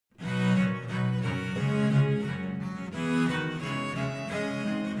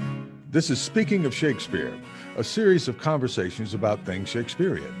This is Speaking of Shakespeare, a series of conversations about things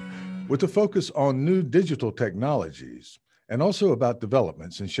Shakespearean, with a focus on new digital technologies and also about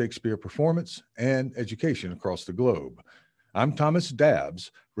developments in Shakespeare performance and education across the globe. I'm Thomas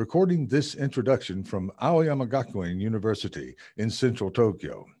Dabbs, recording this introduction from Aoyama Gakuen University in central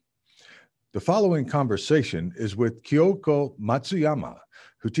Tokyo. The following conversation is with Kyoko Matsuyama,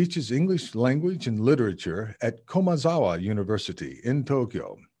 who teaches English language and literature at Komazawa University in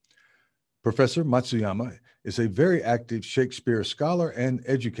Tokyo. Professor Matsuyama is a very active Shakespeare scholar and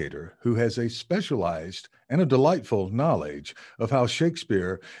educator who has a specialized and a delightful knowledge of how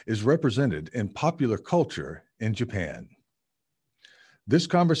Shakespeare is represented in popular culture in Japan. This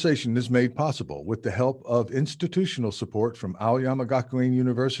conversation is made possible with the help of institutional support from Aoyama Gakuen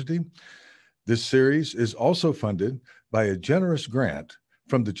University. This series is also funded by a generous grant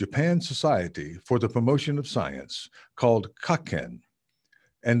from the Japan Society for the Promotion of Science called Kaken.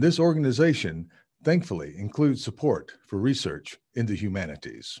 And this organization, thankfully, includes support for research in the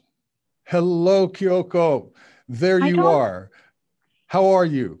humanities. Hello, Kyoko. There you are. How are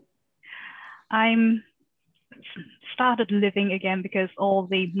you? I'm started living again because all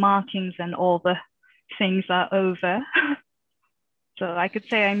the markings and all the things are over. So I could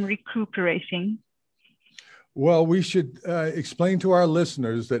say I'm recuperating. Well, we should explain to our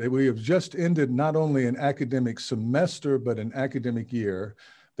listeners that we have just ended not only an academic semester, but an academic year,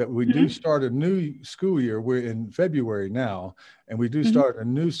 that we do start a new school year. We're in February now, and we do start a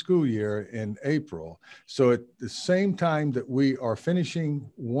new school year in April. So at the same time that we are finishing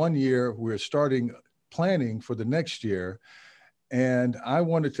one year, we're starting planning for the next year. And I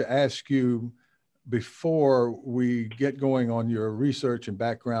wanted to ask you, before we get going on your research and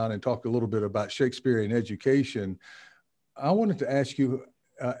background and talk a little bit about Shakespearean education, I wanted to ask you,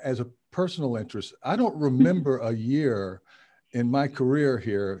 as a personal interest, I don't remember a year in my career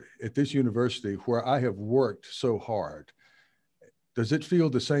here at this university where I have worked so hard. Does it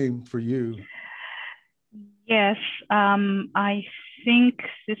feel the same for you? Yes, I think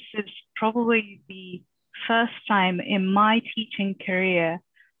this is probably the first time in my teaching career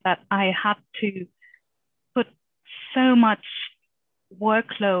that I had to put so much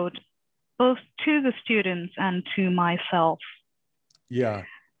workload both to the students and to myself. Yeah.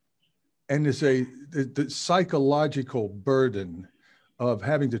 And it's the psychological burden of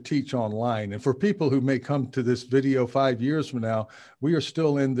having to teach online. And for people who may come to this video 5 years from now, we are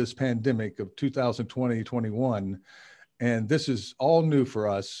still in this pandemic of 2020-21. And this is all new for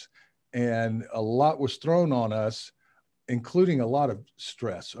us. And a lot was thrown on us, including a lot of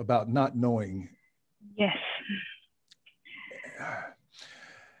stress about not knowing. Yes.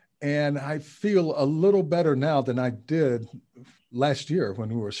 And I feel a little better now than I did last year when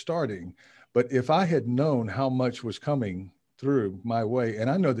we were starting. But if I had known how much was coming through my way, and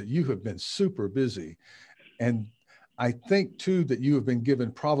I know that you have been super busy, and I think too that you have been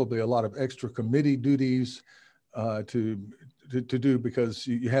given probably a lot of extra committee duties to do, because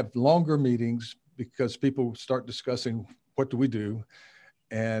you have longer meetings, because people start discussing what do we do.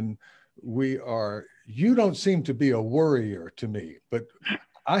 And you don't seem to be a worrier to me, but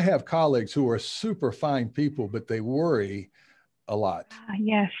I have colleagues who are super fine people, but they worry a lot.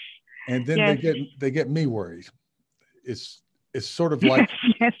 Yes. And then they get me worried. It's sort of like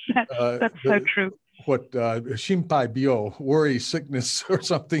yes, that's so true. What Shinpai Bio, worry sickness or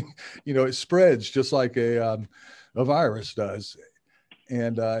something, it spreads just like a virus does.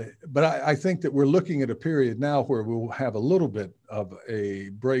 And but I think that we're looking at a period now where we'll have a little bit of a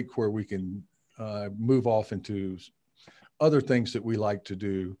break where we can move off into other things that we like to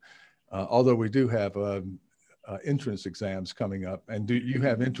do. Although we do have entrance exams coming up. And do you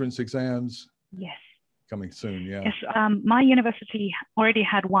have entrance exams? Yes. Coming soon, yeah. Yes, my university already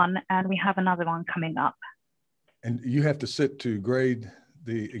had one, and we have another one coming up. And you have to sit to grade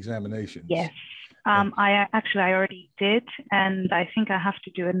the examinations. Yes. I already did, and I think I have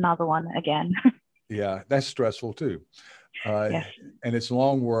to do another one again. Yeah, that's stressful too. Yes. And it's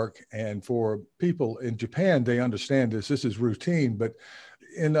long work. And for people in Japan, they understand this. This is routine, but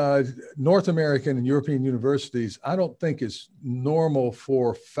in North American and European universities, I don't think it's normal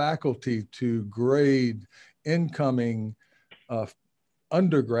for faculty to grade incoming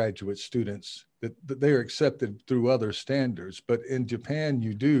undergraduate students, that they are accepted through other standards. But in Japan,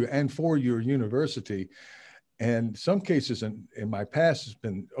 you do, and for your university. And some cases in my past has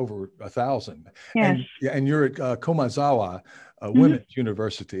been over 1,000. Yes. And you're at Komazawa Women's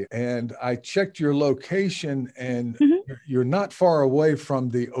University. And I checked your location, and you're not far away from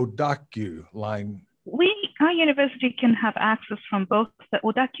the Odakyu line. Our university can have access from both the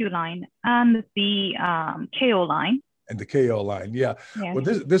Odakyu line and the Keio line. and the Keio line. Yeah. Yes. Well,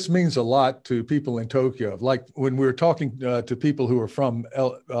 this means a lot to people in Tokyo. Like when we were talking to people who are from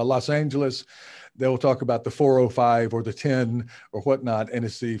Los Angeles, they'll talk about the 405 or the 10 or whatnot. And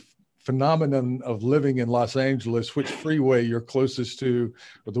it's the phenomenon of living in Los Angeles, which freeway you're closest to,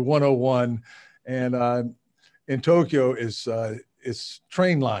 or the 101. And in Tokyo is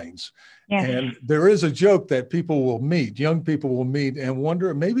train lines. Yes. And there is a joke that people will meet, young people will meet and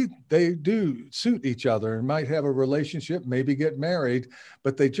wonder, maybe they do suit each other and might have a relationship, maybe get married,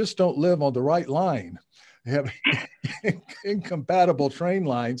 but they just don't live on the right line. They have incompatible train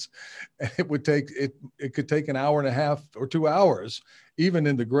lines. It could take an hour and a half or 2 hours, even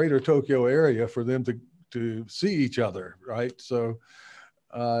in the greater Tokyo area, for them to see each other, right? So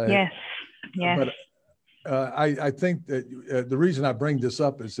yes. But I think that the reason I bring this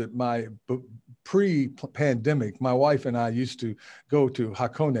up is that pre-pandemic, my wife and I used to go to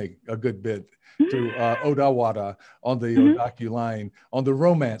Hakone a good bit, to Odawara on the Odakyu line on the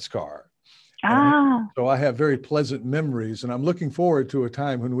romance car. So I have very pleasant memories, and I'm looking forward to a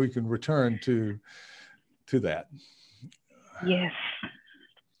time when we can return to that. Yes,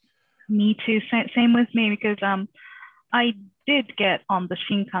 me too. Same with me, because I did get on the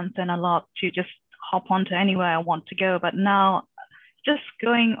Shinkansen a lot to just hop onto anywhere I want to go, but now just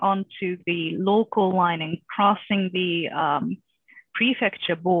going onto the local line and crossing the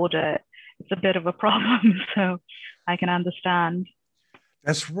prefecture border, it's a bit of a problem. So I can understand.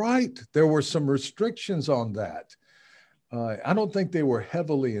 That's right. There were some restrictions on that. I don't think they were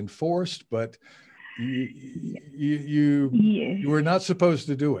heavily enforced, but you were not supposed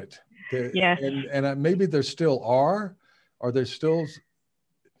to do it. Yes. And maybe there still are. Are there still?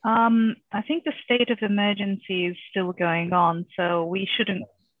 I think the state of emergency is still going on, so we shouldn't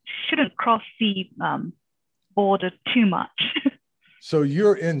cross the border too much. So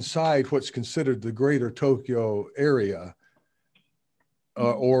you're inside what's considered the greater Tokyo area,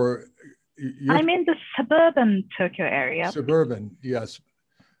 or I'm in the suburban Tokyo area. Suburban, yes.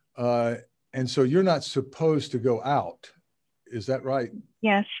 And so you're not supposed to go out. Is that right?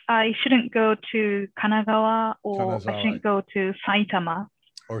 Yes, I shouldn't go to Kanagawa, or I shouldn't go to Saitama.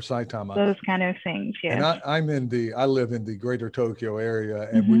 Or Saitama. Those kind of things, yes. And I live in the greater Tokyo area,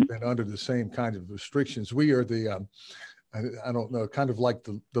 and we've been under the same kind of restrictions. We are the, I don't know, kind of like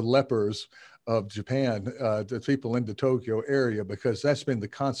the lepers of Japan, the people in the Tokyo area, because that's been the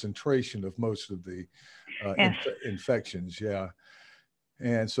concentration of most of the infections, yeah.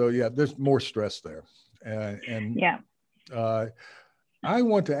 And so, yeah, there's more stress there. I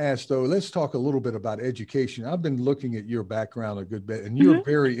want to ask, though, let's talk a little bit about education. I've been looking at your background a good bit, and you're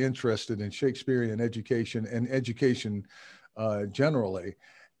very interested in Shakespearean education and education generally.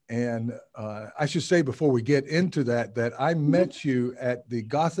 And I should say before we get into that I met you at the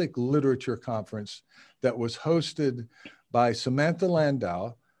Gothic Literature Conference that was hosted by Samantha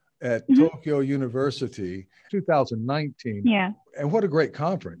Landau at Tokyo University, 2019. Yeah. And what a great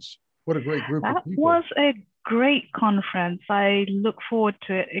conference. What a great group of people. That was a great conference. I look forward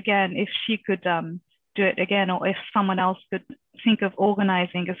to it again, if she could do it again, or if someone else could think of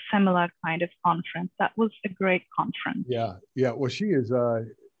organizing a similar kind of conference. That was a great conference. Yeah. Well, she is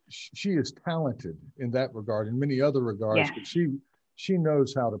talented in that regard, in many other regards, but she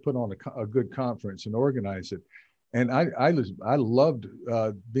knows how to put on a good conference and organize it. And I loved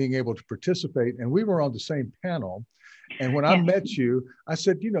being able to participate, and we were on the same panel. And when I met you, I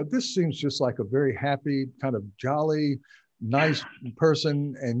said, this seems just like a very happy, kind of jolly, nice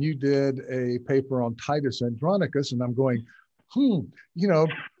person. And you did a paper on Titus Andronicus. And I'm going,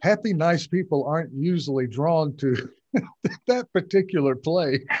 happy, nice people aren't usually drawn to that particular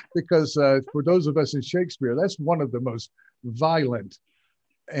play, because for those of us in Shakespeare, that's one of the most violent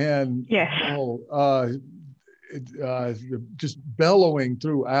and just bellowing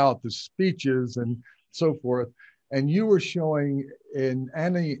throughout the speeches and so forth. And you were showing in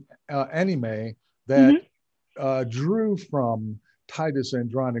anime that drew from Titus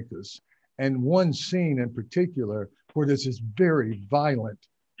Andronicus, and one scene in particular where there's this very violent,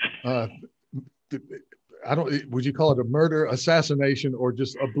 would you call it a murder, assassination, or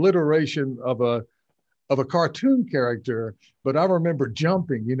just obliteration of a cartoon character? But I remember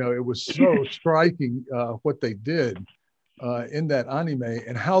jumping, it was so striking what they did in that anime,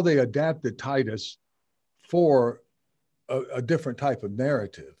 and how they adapted Titus for a different type of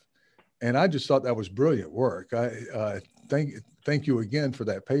narrative. And I just thought that was brilliant work. I thank you again for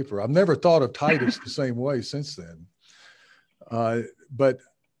that paper. I've never thought of Titus the same way since then. But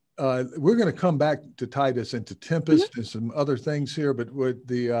we're going to come back to Titus and to Tempest and some other things here. But with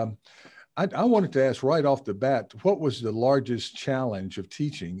the, I wanted to ask right off the bat, what was the largest challenge of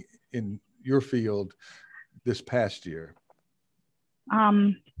teaching in your field this past year?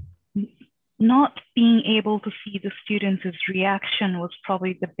 Not being able to see the students' reaction was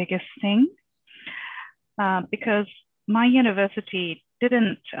probably the biggest thing, because my university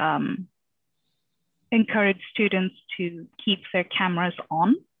didn't encourage students to keep their cameras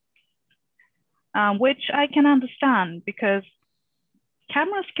on, which I can understand because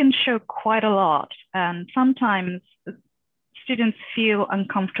cameras can show quite a lot, and sometimes students feel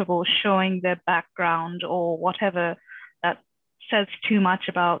uncomfortable showing their background or whatever that says too much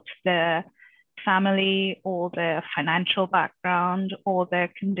about their family or their financial background or their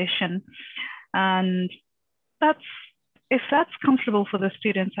condition. And if that's comfortable for the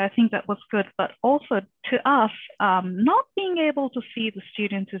students, I think that was good. But also to us, not being able to see the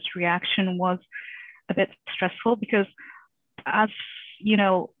students' reaction was a bit stressful because, as you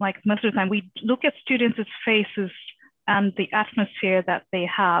know, like most of the time, we look at students' faces and the atmosphere that they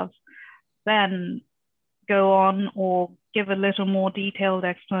have, then go on or give a little more detailed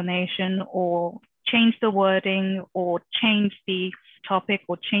explanation or change the wording or change the topic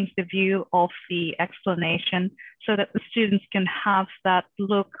or change the view of the explanation so that the students can have that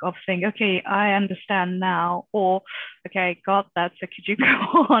look of saying, okay, I understand now, or okay, I got that, so could you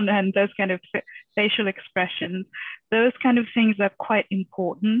go on? And those kind of facial expressions, those kind of things are quite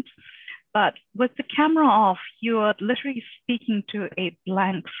important. But with the camera off, you are literally speaking to a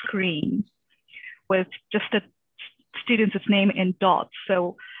blank screen with just a student's name in dots.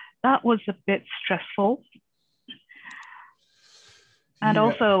 So that was a bit stressful. And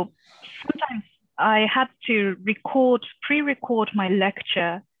also, sometimes I had to pre-record my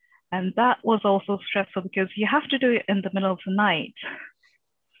lecture, and that was also stressful because you have to do it in the middle of the night.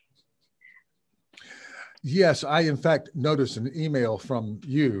 Yes, I in fact noticed an email from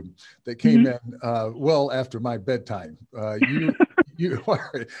you that came in well after my bedtime. You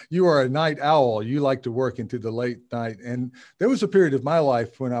are a night owl. You like to work into the late night, and there was a period of my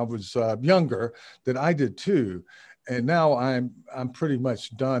life when I was younger that I did too. And now I'm pretty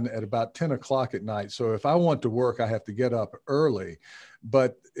much done at about 10 o'clock at night. So if I want to work, I have to get up early.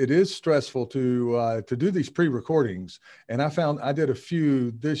 But it is stressful to do these pre-recordings. And I did a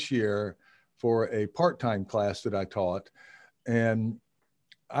few this year for a part-time class that I taught. And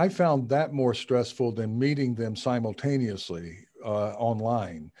I found that more stressful than meeting them simultaneously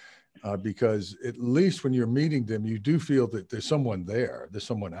online. Because at least when you're meeting them, you do feel that there's someone there, there's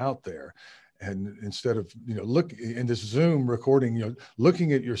someone out there. And instead of, look in this Zoom recording,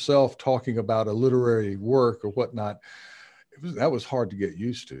 looking at yourself talking about a literary work or whatnot, that was hard to get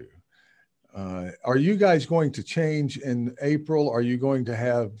used to. Are you guys going to change in April? Are you going to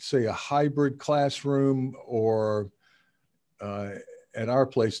have, say, a hybrid classroom, or at our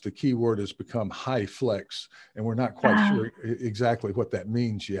place, the key word has become high flex, and we're not quite sure exactly what that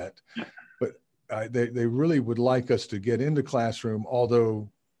means yet. But they really would like us to get into classroom, although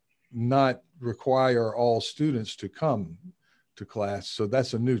not require all students to come to class. So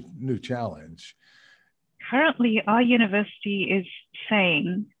that's a new challenge. Currently, our university is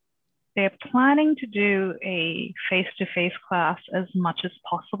saying they're planning to do a face-to-face class as much as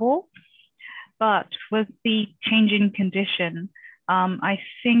possible. But with the changing condition, I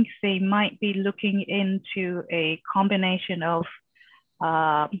think they might be looking into a combination of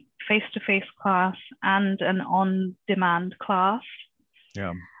face-to-face class and an on-demand class.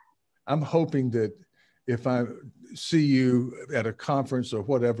 Yeah. I'm hoping that if I see you at a conference or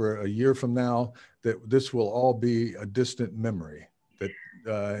whatever a year from now, that this will all be a distant memory.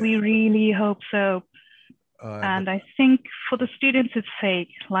 That we really hope so. And I think for the students' sake,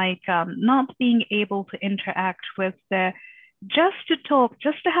 like not being able to interact with just to talk,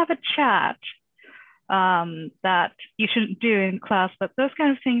 just to have a chat that you shouldn't do in class, but those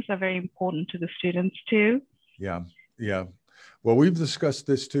kind of things are very important to the students too. Yeah, yeah. Well, we've discussed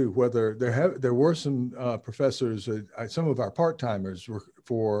this too, whether there were some professors, some of our part-timers were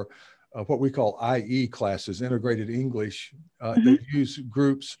for what we call IE classes, integrated English. They use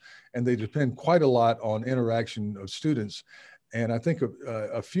groups, and they depend quite a lot on interaction of students. And I think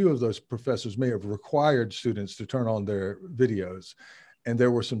a few of those professors may have required students to turn on their videos. And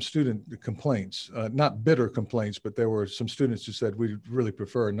there were some student complaints, not bitter complaints, but there were some students who said, we really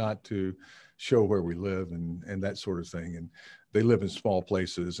prefer not to show where we live and that sort of thing. And they live in small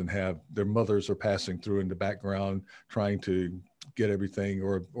places and have their mothers are passing through in the background trying to get everything,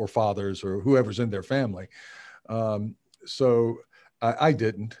 or fathers or whoever's in their family. So I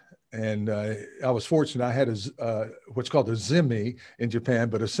didn't. And I was fortunate. I had what's called a ZIMI in Japan,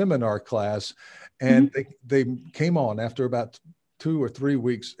 but a seminar class. And they came on after about 2 or 3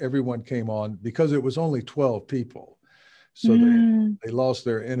 weeks. Everyone came on because it was only 12 people. So they lost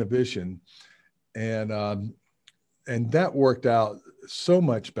their inhibition. and that worked out so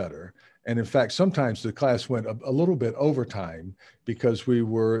much better. And in fact, sometimes the class went a little bit overtime because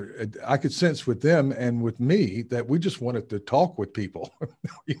I could sense with them and with me that we just wanted to talk with people,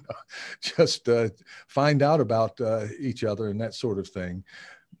 just find out about each other and that sort of thing.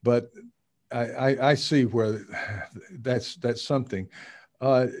 But I see where that's something.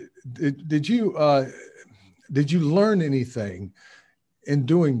 Did you learn anything in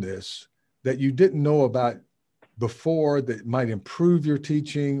doing this that you didn't know about before that might improve your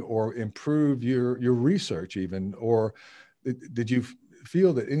teaching or improve your research even? Or did you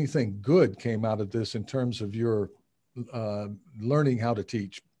feel that anything good came out of this in terms of your learning how to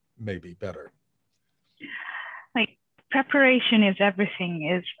teach maybe better? Like, preparation is everything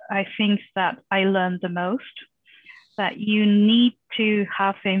is, I think, that I learned the most, that you need to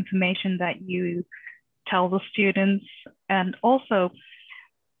have the information that you tell the students, and also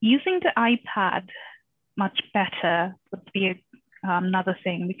using the iPad much better would be another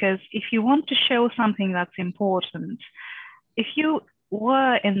thing, because if you want to show something that's important, if you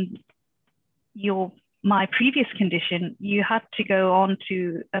were in my previous condition, you had to go on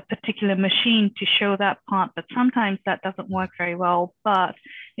to a particular machine to show that part, but sometimes that doesn't work very well. But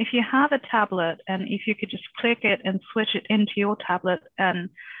if you have a tablet, and if you could just click it and switch it into your tablet and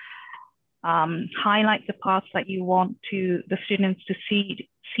highlight the parts that you want to the students to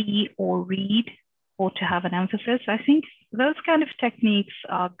see or read, or to have an emphasis, I think those kind of techniques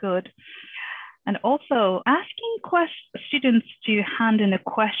are good. And also asking students to hand in a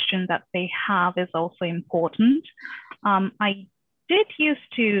question that they have is also important. I did used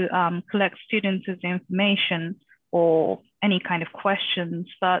to collect students' information or any kind of questions,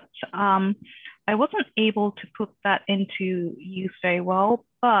 but I wasn't able to put that into use very well.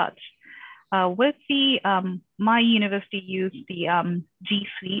 But with my university used the G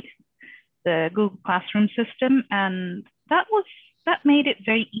Suite, the Google Classroom system, and that made it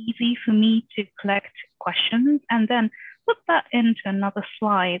very easy for me to collect questions and then put that into another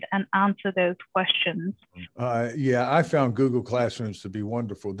slide and answer those questions. Yeah, I found Google Classrooms to be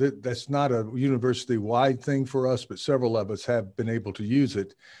wonderful. That's not a university-wide thing for us, but several of us have been able to use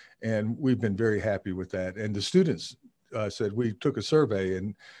it, and we've been very happy with that. And the students said, we took a survey,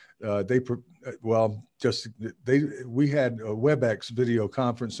 and we had a WebEx video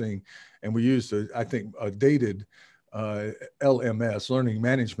conferencing, and we used a dated LMS, learning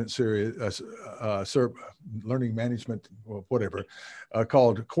management series, learning management, whatever,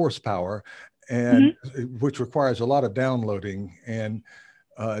 called Course Power, and which requires a lot of downloading. And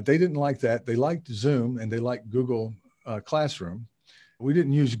they didn't like that. They liked Zoom and they liked Google Classroom. We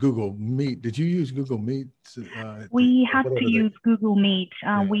didn't use Google Meet. Did you use Google Meet? We had to use Google Meet.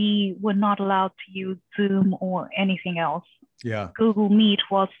 We were not allowed to use Zoom or anything else. Yeah. Google Meet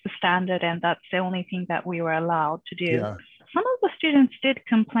was the standard, and that's the only thing that we were allowed to do. Yeah. Some of the students did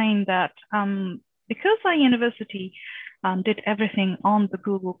complain that because our university did everything on the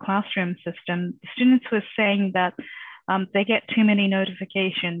Google Classroom system, the students were saying that they get too many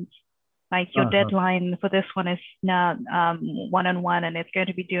notifications. Like your deadline for this one is now 1-on-1, and it's going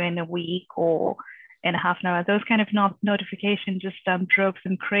to be due in a week or in a half an hour. Those kind of notifications just drove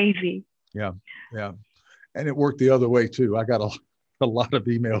them crazy. Yeah, yeah. And it worked the other way too. I got a lot of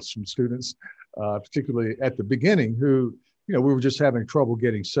emails from students, particularly at the beginning, who, we were just having trouble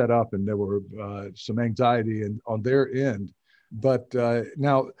getting set up, and there were some anxiety on their end. But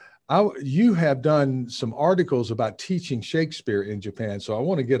now, you have done some articles about teaching Shakespeare in Japan. So I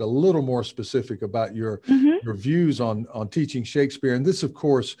want to get a little more specific about your views on teaching Shakespeare. And this, of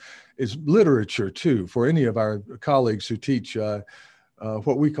course, is literature too, for any of our colleagues who teach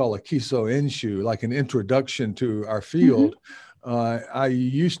what we call a Kiso Enshu, like an introduction to our field. I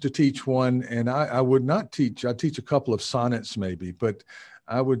used to teach one, and I would not teach. I teach a couple of sonnets maybe, but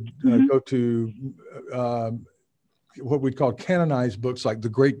I would go to what we'd call canonized books like The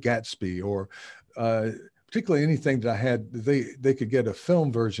Great Gatsby, or particularly anything that I had, they could get a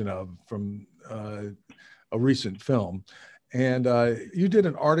film version of from a recent film. And you did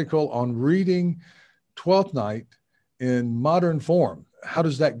an article on reading Twelfth Night in modern form. How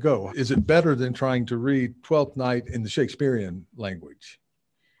does that go? Is it better than trying to read Twelfth Night in the Shakespearean language?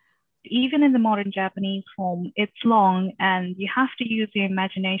 Even in the modern Japanese form, it's long, and you have to use your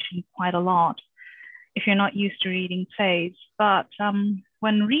imagination quite a lot if you're not used to reading plays. But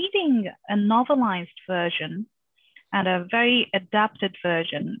when reading a novelized version and a very adapted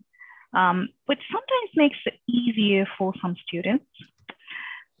version, which sometimes makes it easier for some students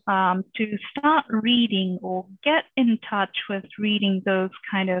to start reading or get in touch with reading those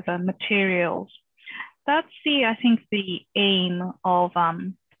kind of materials. That's I think the aim of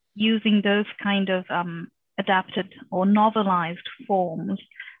using those kind of adapted or novelized forms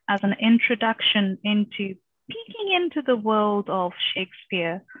as an introduction into peeking into the world of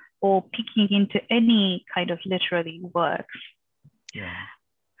Shakespeare or peeking into any kind of literary works. Yeah.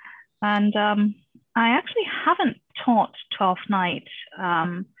 And I actually haven't taught Twelfth Night.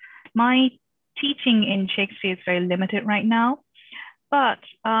 My teaching in Shakespeare is very limited right now, but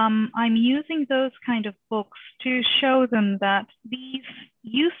I'm using those kind of books to show them that these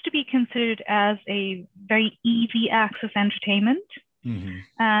used to be considered as a very easy access entertainment. Mm-hmm.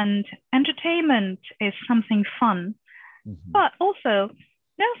 And entertainment is something fun, but also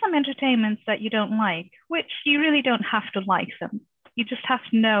there are some entertainments that you don't like, which you really don't have to like them. You just have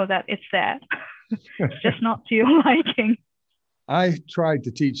to know that it's there. It's just not to your liking. I tried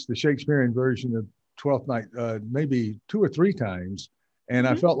to teach the Shakespearean version of Twelfth Night maybe 2 or 3 times, and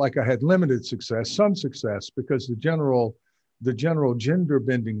I felt like I had limited success, some success, because the general gender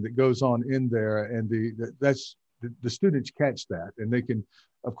bending that goes on in there, and the students catch that, and they can,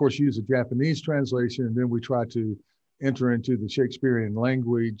 of course, use a Japanese translation, and then we try to enter into the Shakespearean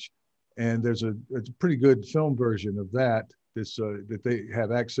language, and there's a pretty good film version of that that they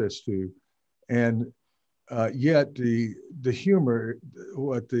have access to, and yet the humor,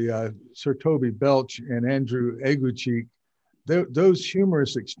 what the Sir Toby Belch and Andrew Aguecheek, those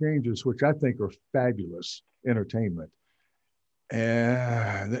humorous exchanges, which I think are fabulous entertainment.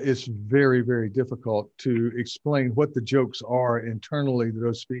 And it's very, very difficult to explain what the jokes are internally to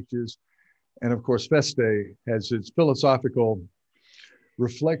those speeches. And of course, Feste has its philosophical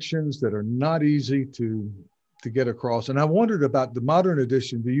reflections that are not easy to get across. And I wondered about the modern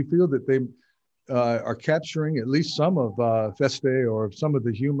edition. Do you feel that they are capturing at least some of Feste or some of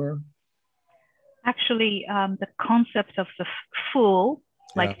the humor? Actually, the concept of the fool,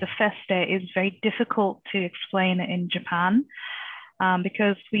 like the Feste, is very difficult to explain in Japan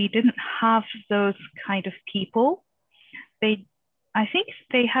because we didn't have those kind of people. I think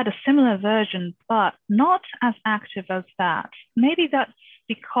they had a similar version, but not as active as that. Maybe that's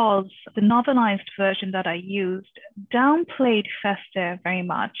because the novelized version that I used downplayed Feste very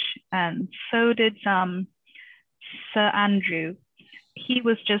much, and so did Sir Andrew. He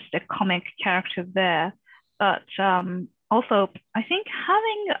was just a comic character there, but also I think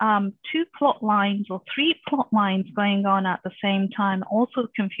having 2 plot lines or 3 plot lines going on at the same time also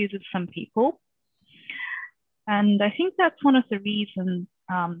confuses some people. And I think that's one of the reasons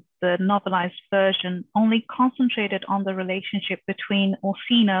the novelized version only concentrated on the relationship between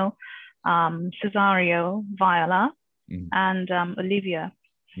Orsino, Cesario, Viola, and Olivia.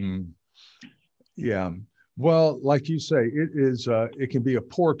 Yeah. Well, like you say, it can be a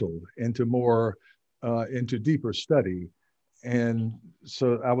portal into into deeper study. And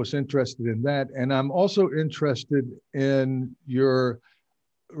so I was interested in that. And I'm also interested in your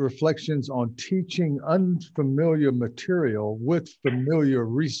reflections on teaching unfamiliar material with familiar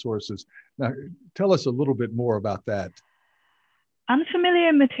resources. Now, tell us a little bit more about that.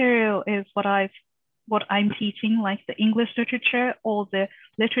 Unfamiliar material is what I'm teaching, like the English literature or the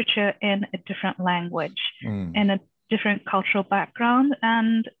literature in a different language, in a different cultural background.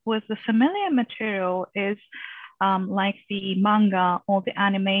 And with the familiar material is like the manga or the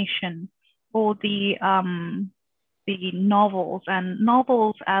animation or the novels, and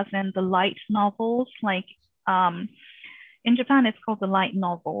novels as in the light novels, like in Japan it's called the light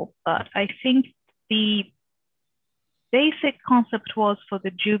novel, but I think the basic concept was for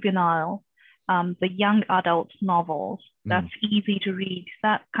the juvenile, the young adult novels that's easy to read,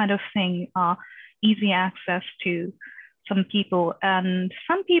 that kind of thing, easy access to some people. And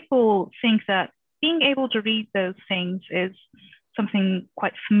some people think that being able to read those things is something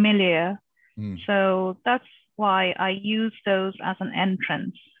quite familiar. So that's why I use those as an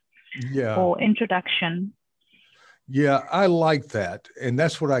entrance or introduction. Yeah, I like that. And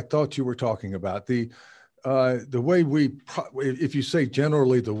that's what I thought you were talking about. The way if you say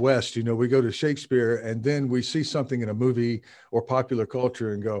generally the West, we go to Shakespeare and then we see something in a movie or popular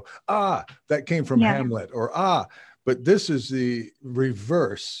culture and go, that came from Hamlet, or but this is the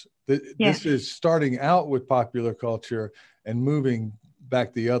reverse. This is starting out with popular culture and moving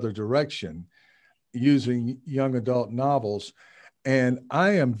back the other direction using young adult novels. And I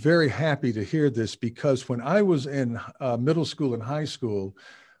am very happy to hear this, because when I was in middle school and high school,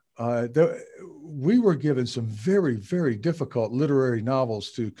 we were given some very, very difficult literary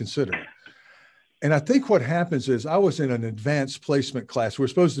novels to consider. And I think what happens is, I was in an advanced placement class. We're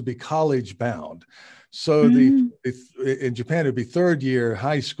supposed to be college bound. So in Japan, it'd be 3rd year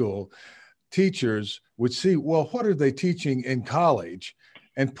high school. Teachers would see, well, what are they teaching in college?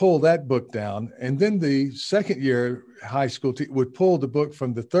 and pull that book down. And then the second year high school would pull the book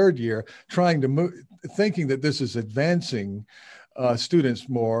from the third year, trying to move, thinking that this is advancing students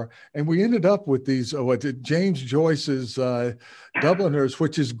more. And we ended up with these, James Joyce's Dubliners,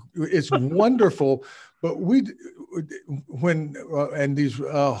 which is, it's wonderful. But and these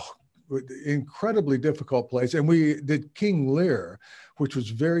incredibly difficult plays. And we did King Lear, which was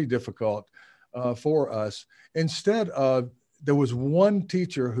very difficult for us. Instead of, there was one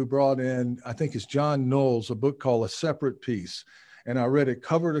teacher who brought in, I think it's John Knowles, a book called A Separate Peace. And I read it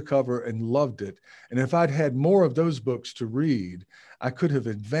cover to cover and loved it. And if I'd had more of those books to read, I could have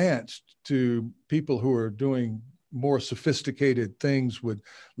advanced to people who are doing more sophisticated things with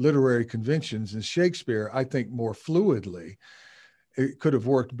literary conventions. And Shakespeare, I think, more fluidly. It could have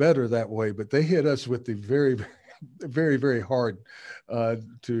worked better that way, but they hit us with the very, very, very hard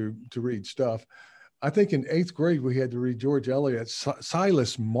to read stuff. I think in 8th grade, we had to read George Eliot's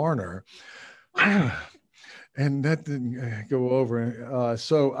Silas Marner. And that didn't go over.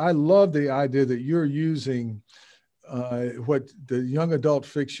 So I love the idea that you're using what the young adult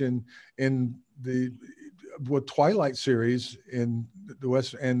fiction in the Twilight series in the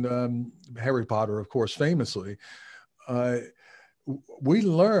West, and Harry Potter, of course, famously. We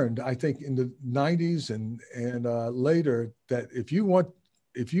learned, I think, in the 90s and later, that if you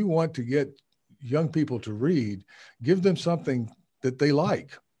want to get young people to read, give them something that they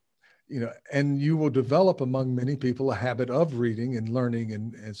like. And you will develop among many people a habit of reading and learning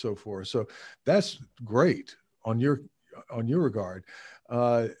and so forth. So that's great on your regard.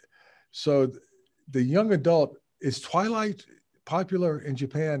 So the young adult, is Twilight popular in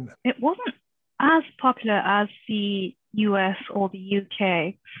Japan? It wasn't as popular as the US or the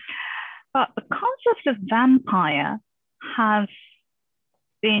UK, but the concept of vampire has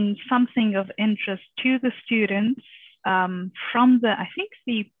been something of interest to the students from I think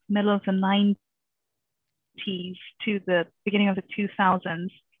the middle of the 90s to the beginning of the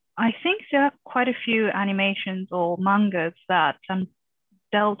 2000s. I think there are quite a few animations or mangas that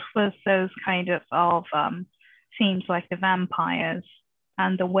dealt with those kind of themes, like the vampires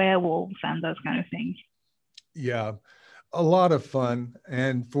and the werewolves and those kind of things. Yeah, a lot of fun,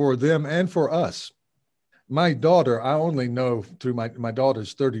 and for them and for us. My daughter, I only know through my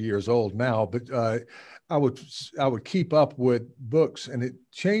daughter's 30 years old now, but I would keep up with books, and it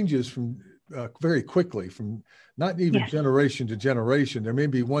changes from very quickly, from not even generation to generation. There may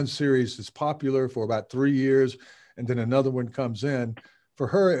be one series that's popular for about 3 years, and then another one comes in. For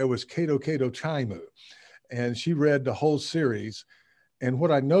her, it was Kato Kato Chaimu, and she read the whole series. And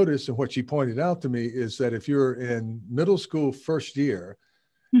what I noticed, and what she pointed out to me, is that if you're in middle school first year,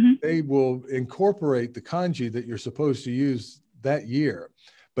 they will incorporate the kanji that you're supposed to use that year,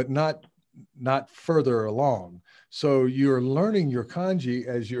 but not further along. So you're learning your kanji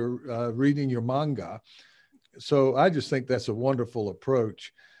as you're reading your manga. So I just think that's a wonderful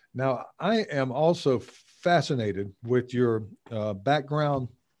approach. Now, I am also fascinated with your background.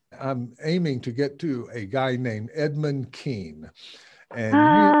 I'm aiming to get to a guy named Edmund Kean.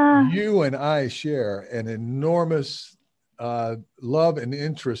 And you and I share an enormous love and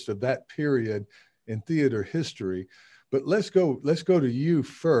interest of that period in theater history. But let's go to you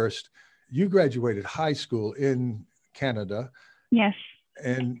first. You graduated high school in Canada. Yes.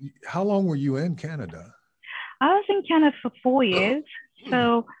 And how long were you in Canada? I was in Canada for 4 years.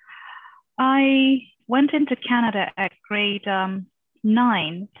 So I went into Canada at grade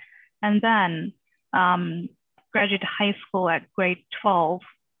 9, and then graduated high school at grade 12.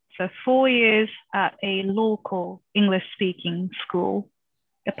 So 4 years at a local English-speaking school,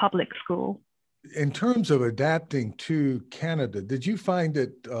 a public school. In terms of adapting to Canada, did you find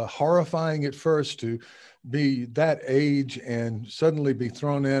it horrifying at first to be that age and suddenly be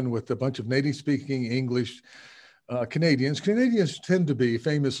thrown in with a bunch of native-speaking English Canadians? Canadians tend to be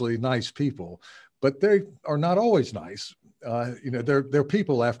famously nice people, but they are not always nice. They're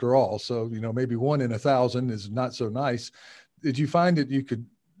people after all. So, maybe 1 in 1,000 is not so nice. Did you find that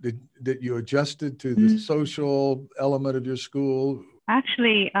that you adjusted to the social element of your school?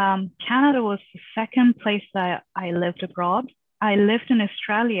 Actually, Canada was the second place that I lived abroad. I lived in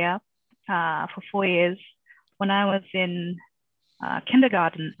Australia for 4 years when I was in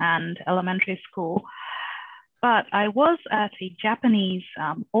kindergarten and elementary school. But I was at a Japanese,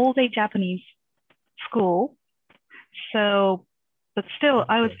 all-day Japanese school. So, but still,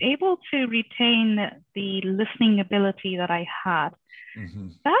 I was able to retain the listening ability that I had.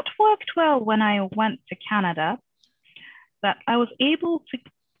 That worked well when I went to Canada, that I was able to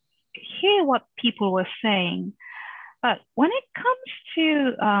hear what people were saying. But when it comes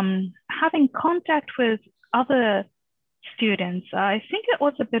to having contact with other students. I think it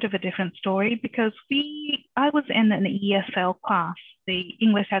was a bit of a different story because I was in an ESL class, the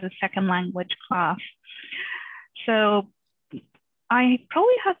English as a Second Language class. So I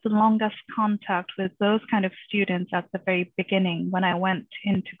probably had the longest contact with those kind of students at the very beginning when I went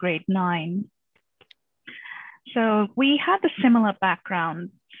into grade 9. So we had a similar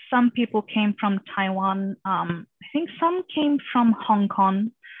background. Some people came from Taiwan. I think some came from Hong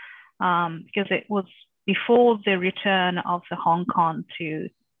Kong because it was before the return of the Hong Kong to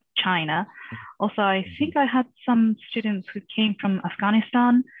China. Also, I think I had some students who came from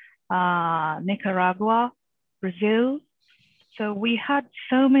Afghanistan, Nicaragua, Brazil. So we had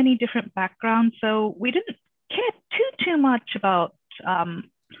so many different backgrounds. So we didn't care too much about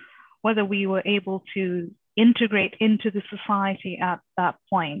whether we were able to integrate into the society at that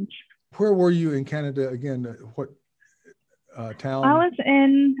point. Where were you in Canada again? What town? I was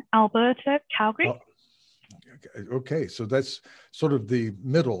in Alberta, Calgary. Oh, okay, so that's sort of the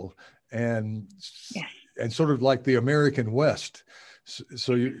middle and yes. and sort of like the American West.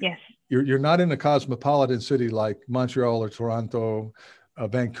 So yes. You're not in a cosmopolitan city like Montreal or Toronto,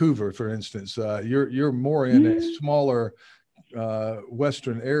 Vancouver, for instance. You're more in a smaller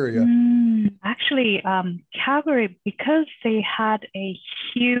Western area. Actually, Calgary, because they had a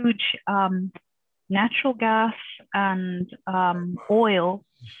huge natural gas and oil,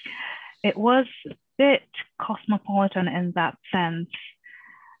 it was a bit cosmopolitan in that sense.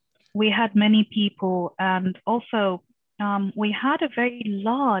 We had many people, and also we had a very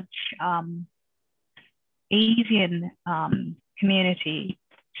large Asian community,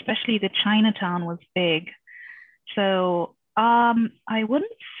 especially the Chinatown was big. So I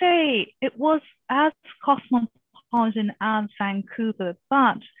wouldn't say it was as cosmopolitan as Vancouver,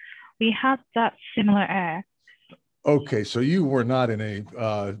 but we had that similar air. Okay, so you were not in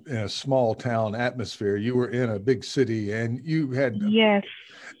a small town atmosphere. You were in a big city, and you had. Yes.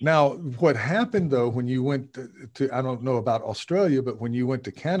 Now, what happened though when you went to I don't know about Australia, but when you went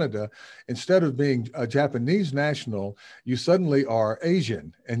to Canada, instead of being a Japanese national, you suddenly are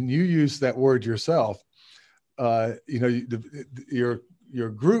Asian, and you use that word yourself. You're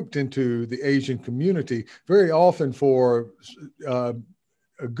grouped into the Asian community very often for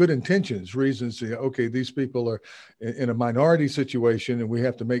good intentions, reasons. Okay, these people are in a minority situation, and we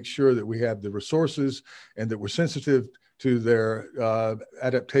have to make sure that we have the resources and that we're sensitive to their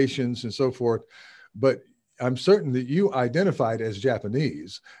adaptations and so forth. But I'm certain that you identified as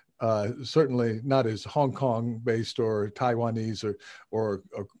Japanese, certainly not as Hong Kong based or Taiwanese or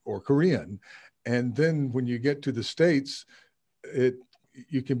Korean. And then when you get to the States,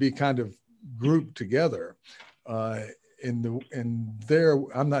 you can be kind of grouped together. In their,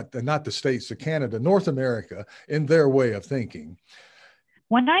 I'm not the States, the Canada, North America, in their way of thinking.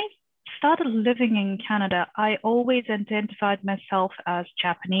 When I started living in Canada, I always identified myself as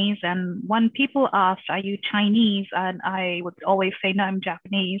Japanese. And when people asked, "Are you Chinese?" and I would always say, "No, I'm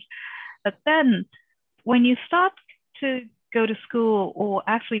Japanese." But then when you start to go to school, or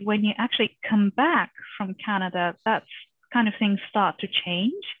actually when you actually come back from Canada, that's kind of things start to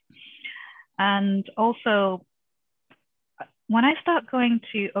change. And also, when I start going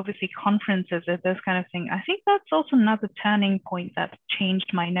to obviously conferences or those kind of things, I think that's also another turning point that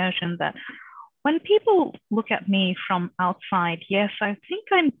changed my notion that when people look at me from outside, yes, I think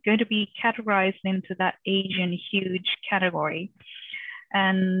I'm going to be categorized into that Asian huge category.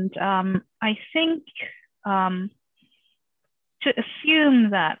 And I think to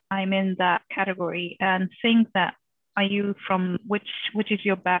assume that I'm in that category and think that, are you from which is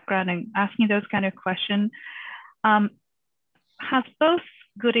your background, and asking those kind of questions has both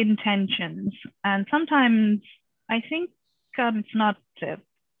good intentions, and sometimes I think it's not,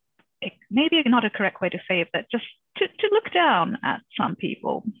 maybe not a correct way to say it, but just to look down at some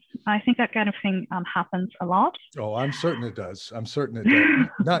people. I think that kind of thing happens a lot. Oh, I'm certain it does. I'm certain it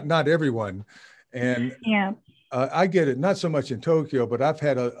does. Not everyone. And yeah. I get it, not so much in Tokyo, but I've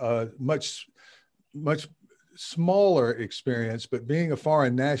had a much smaller experience, but being a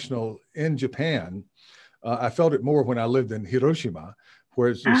foreign national in Japan, I felt it more when I lived in Hiroshima,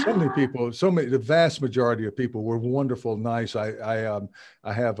 where there's so many people, the vast majority of people were wonderful, nice. I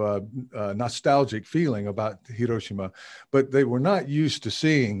have a nostalgic feeling about Hiroshima, but they were not used to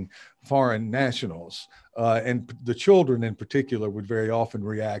seeing foreign nationals. And the children in particular would very often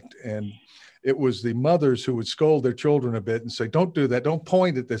react. And it was the mothers who would scold their children a bit and say, "Don't do that, don't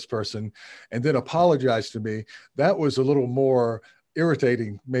point at this person," and then apologize to me. That was a little more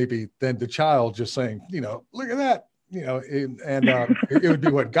irritating maybe than the child just saying, "Look at that," and it would be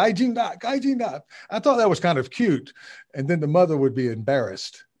what, gaijin da, gaijin da. I thought that was kind of cute. And then the mother would be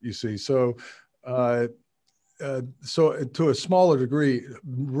embarrassed, you see. So so to a smaller degree,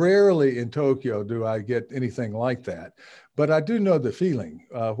 rarely in Tokyo do I get anything like that. But I do know the feeling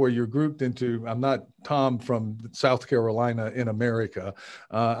where you're grouped into, I'm not Tom from South Carolina in America.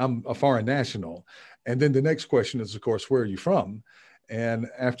 I'm a foreign national. And then the next question is, of course, where are you from? And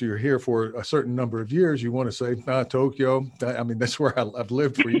after you're here for a certain number of years, you want to say, Tokyo. I mean, that's where I've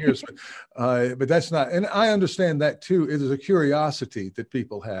lived for years. But that's not, and I understand that too. It is a curiosity that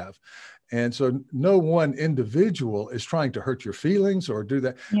people have. And so no one individual is trying to hurt your feelings or do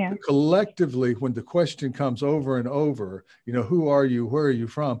that. Yeah. But collectively, when the question comes over and over, who are you? Where are you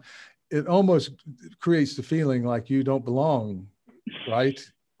from? It almost creates the feeling like you don't belong, right,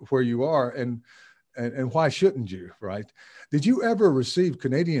 where you are. And why shouldn't you, right? Did you ever receive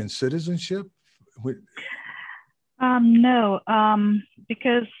Canadian citizenship? No,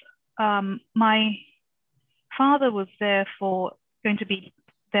 because my father was going to be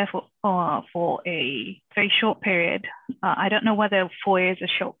there for a very short period. I don't know whether 4 years is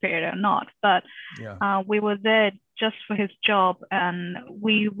a short period or not, but yeah. We were there just for his job, and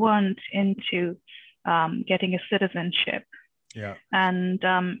we weren't into getting a citizenship. Yeah. And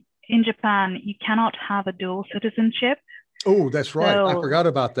in Japan, you cannot have a dual citizenship. Oh, that's right. I forgot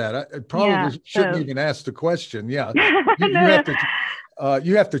about that. I probably shouldn't even ask the question. Yeah.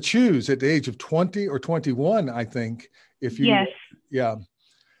 You have to choose at the age of 20 or 21, I think. If you, yes. Yeah.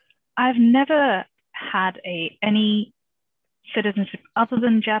 I've never had any citizenship other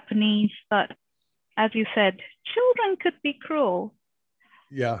than Japanese, but as you said, children could be cruel.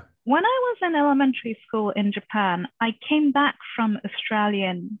 Yeah. When I was in elementary school in Japan, I came back from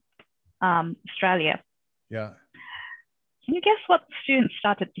Australia. Yeah. Can you guess what the students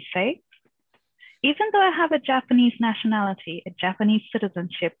started to say? Even though I have a Japanese nationality, a Japanese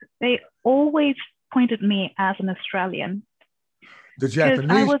citizenship, they always pointed me as an Australian. The Japanese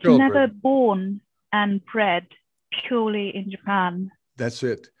I was children. never born and bred purely in Japan. That's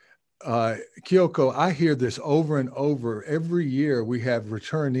it. Kyoko, I hear this over and over. Every year we have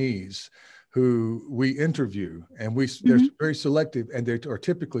returnees who we interview, and they're very selective, and they are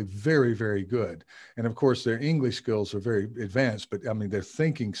typically very, very good. And of course, their English skills are very advanced, but I mean, their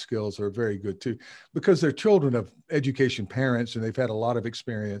thinking skills are very good too, because they're children of education parents, and they've had a lot of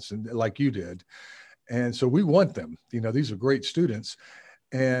experience, and like you did. And so we want them. These are great students.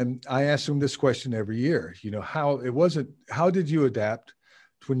 And I ask them this question every year. How did you adapt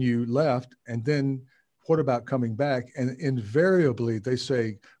when you left, and then what about coming back? And invariably they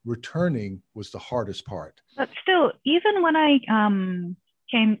say returning was the hardest part. But still, even when I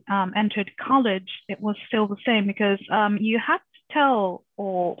entered college, it was still the same, because you had to tell,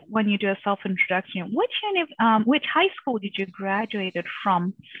 or when you do a self-introduction, which high school did you graduated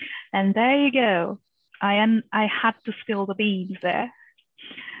from? And there you go. I had to spill the beans there.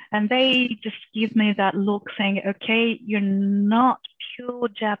 And they just give me that look saying, okay, you're not pure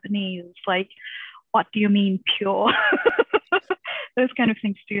Japanese. Like, what do you mean pure? Those kind of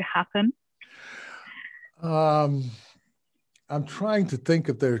things do happen. I'm trying to think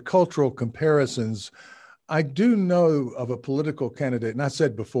of their cultural comparisons. I do know of a political candidate, and I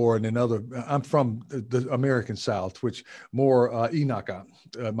said before, I'm from the American South, which more Inaka,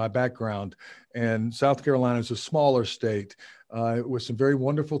 my background, and South Carolina is a smaller state with some very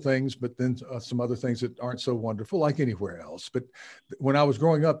wonderful things, but then some other things that aren't so wonderful, like anywhere else. But when I was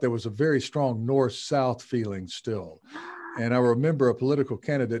growing up, there was a very strong North-South feeling still. And I remember a political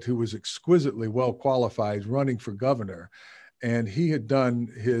candidate who was exquisitely well qualified running for governor. And he had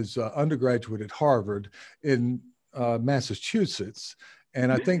done his undergraduate at Harvard in Massachusetts,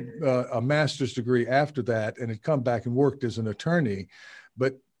 and I think a master's degree after that, and had come back and worked as an attorney.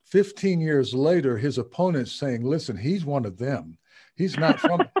 But 15 years later, his opponent's saying, listen, he's one of them. He's not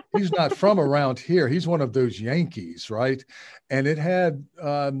from around here. He's one of those Yankees, right? And it had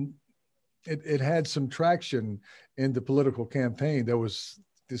some traction in the political campaign. There was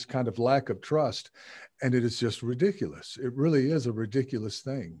this kind of lack of trust. And it is just ridiculous. It really is a ridiculous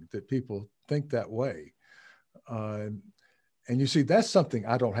thing that people think that way. And you see, that's something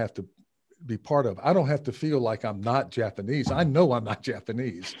I don't have to be part of. I don't have to feel like I'm not Japanese. I know I'm not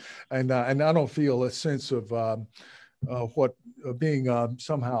Japanese. And I don't feel a sense of being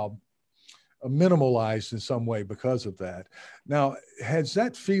somehow minimalized in some way because of that. Now, has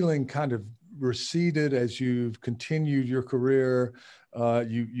that feeling kind of receded as you've continued your career?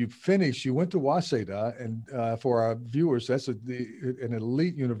 You finished, you went to Waseda, and for our viewers, that's an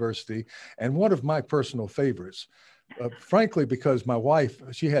elite university and one of my personal favorites. Frankly, because my wife,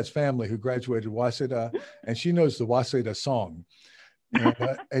 she has family who graduated Waseda, and she knows the Waseda song.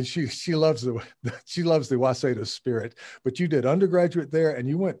 And she loves the Waseda spirit. But you did undergraduate there, and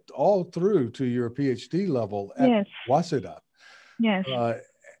you went all through to your PhD level at Yes. Waseda. Yes.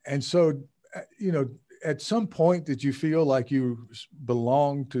 And so, at some point, did you feel like you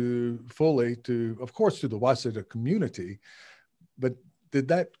belonged fully to, of course, to the Waseda community? But did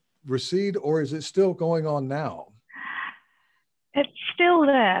that recede, or is it still going on now? It's still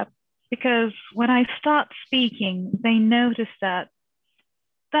there, because when I start speaking, they notice that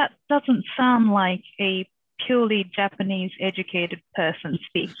doesn't sound like a purely Japanese educated person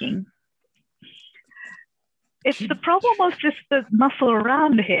speaking. It's the problem of just the muscle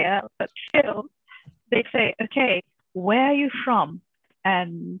around here, but still, they say, okay, where are you from?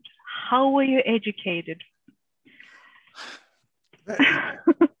 And how were you educated?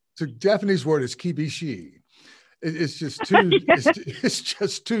 The Japanese word is kibishi. It's just too it's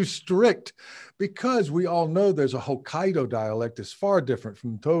just too strict, because we all know there's a Hokkaido dialect that's far different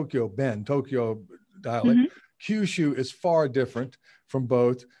from Tokyo dialect. Mm-hmm. Kyushu is far different from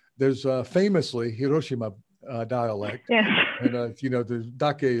both. There's famously Hiroshima dialect, yes. And the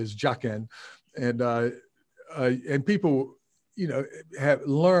dake is jaken, and people have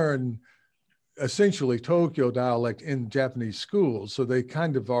learned essentially Tokyo dialect in Japanese schools, so they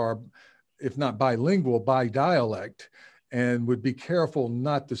kind of are, if not bilingual, by dialect, and would be careful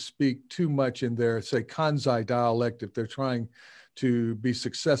not to speak too much in their, say, Kansai dialect if they're trying to be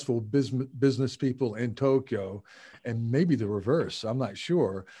successful business people in Tokyo, and maybe the reverse, I'm not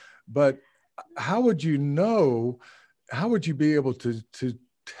sure. But how would you be able to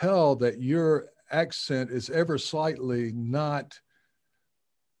tell that your accent is ever slightly not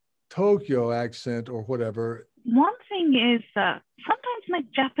Tokyo accent or whatever? One thing is that sometimes my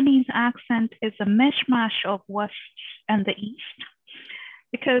Japanese accent is a mishmash of West and the East.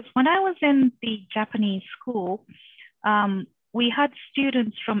 Because when I was in the Japanese school, we had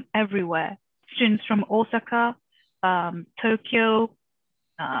students from everywhere. Students from Osaka, Tokyo,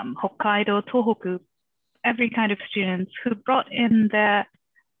 Hokkaido, Tohoku, every kind of students who brought in their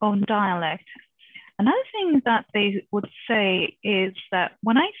own dialect. Another thing that they would say is that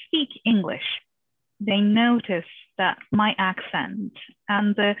when I speak English, they notice that my accent,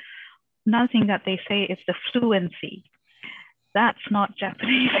 and another thing that they say is the fluency. That's not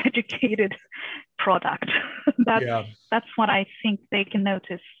Japanese educated product. That's what I think they can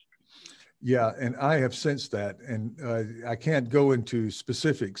notice. Yeah, and I have sensed that, and I can't go into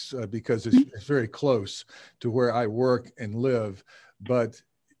specifics because it's very close to where I work and live, but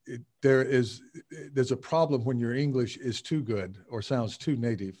there's a problem when your English is too good or sounds too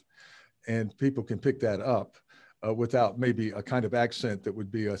native, and people can pick that up without maybe a kind of accent that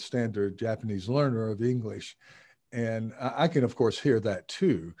would be a standard Japanese learner of English. And I can, of course, hear that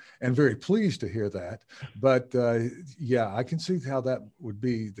too, and very pleased to hear that. But yeah, I can see how that would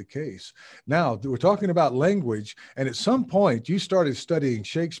be the case. Now, we're talking about language, and at some point you started studying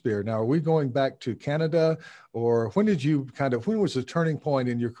Shakespeare. Now, are we going back to Canada, or when was the turning point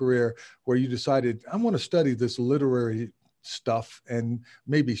in your career where you decided, I want to study this literary stuff and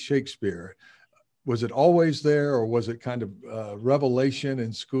maybe Shakespeare? Was it always there, or was it kind of revelation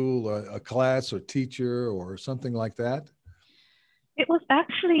in school, a class or teacher or something like that? It was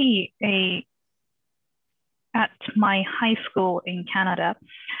actually at my high school in Canada.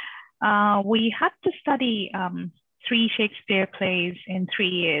 We had to study 3 Shakespeare plays in 3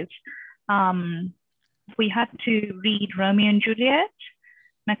 years. We had to read Romeo and Juliet,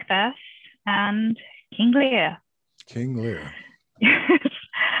 Macbeth, and King Lear. King Lear. Yes.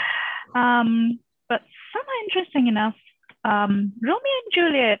 But somehow interesting enough, Romeo and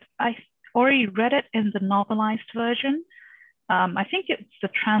Juliet, I already read it in the novelized version. I think it's the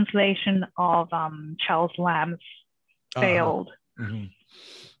translation of Charles Lamb's failed.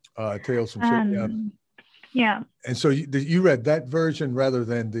 Tales from Shakespeare. Yeah. And so you read that version rather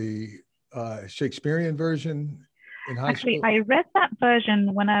than the Shakespearean version in high school? Actually, I read that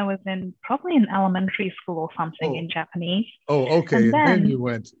version when I was probably in elementary school or something in Japanese. Oh, okay. And then you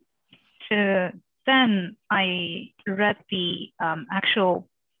went then I read the actual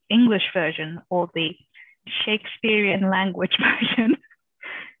English version, or the Shakespearean language version,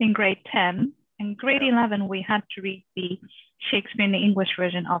 in grade 10. In grade 11, we had to read the Shakespearean English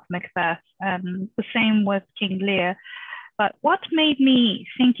version of Macbeth, and the same with King Lear. But what made me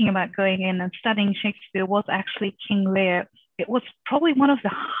thinking about going in and studying Shakespeare was actually King Lear. It was probably one of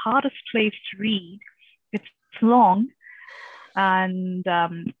the hardest plays to read. It's long, and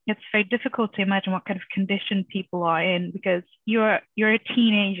it's very difficult to imagine what kind of condition people are in, because you're a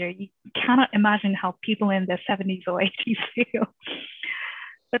teenager. You cannot imagine how people in their 70s or 80s feel.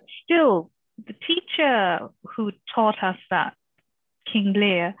 But still, the teacher who taught us that King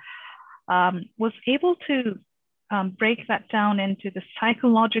Lear, was able to break that down into the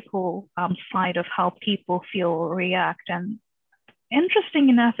psychological side of how people feel or react. And interesting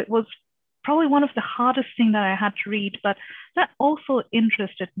enough, it was probably one of the hardest things that I had to read, but that also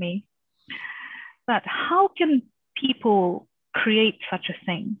interested me. That how can people create such a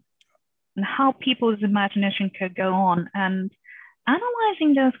thing, and how people's imagination could go on. And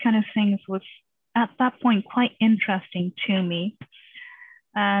analyzing those kind of things was at that point quite interesting to me.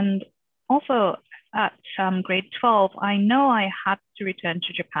 And also at grade 12, I know I had to return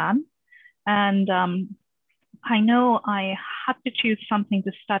to Japan. And I know I had to choose something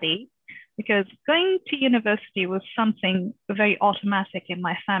to study because going to university was something very automatic in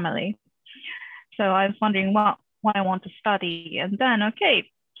my family. So I was wondering what I want to study. And then, okay,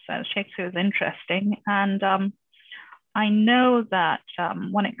 so Shakespeare is interesting. And I know that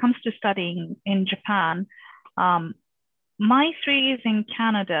when it comes to studying in Japan, my 3 years in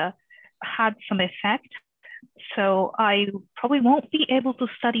Canada had some effect. So I probably won't be able to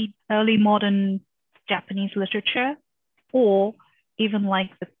study early modern Japanese literature or even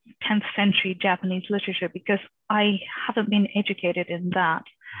like the 10th century Japanese literature because I haven't been educated in that.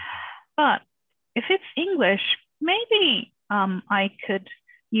 But if it's English, maybe I could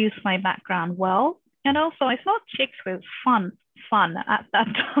use my background well. And also I thought Shakespeare was fun at that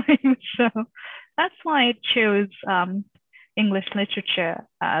time. So that's why I chose English literature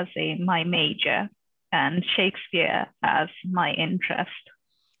as my major and Shakespeare as my interest.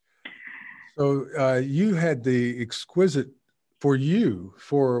 So you had the exquisite,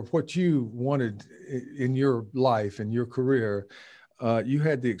 for what you wanted in your life and your career, you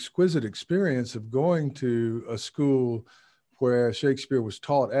had the exquisite experience of going to a school where Shakespeare was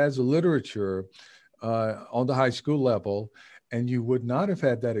taught as a literature on the high school level, and you would not have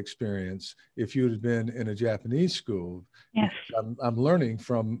had that experience if you had been in a Japanese school. Yes. I'm learning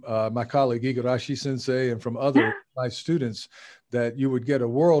from my colleague Igarashi Sensei and from other my students that you would get a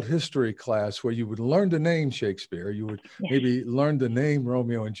world history class where you would learn the name Shakespeare, you would maybe learn the name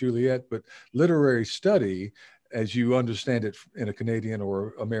Romeo and Juliet, but literary study, as you understand it in a Canadian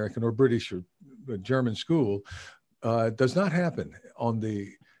or American or British or German school, does not happen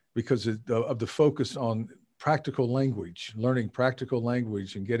because of the focus on practical language, learning practical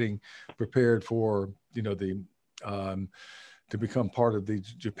language and getting prepared for, to become part of the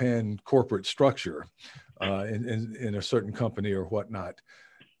Japan corporate structure in a certain company or whatnot.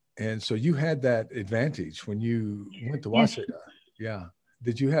 And so you had that advantage when you went to Waseda. Yes. Yeah.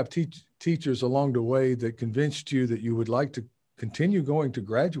 Did you have teachers along the way that convinced you that you would like to continue going to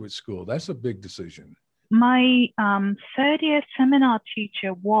graduate school? That's a big decision. My third year seminar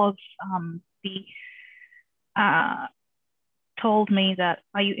teacher was told me that,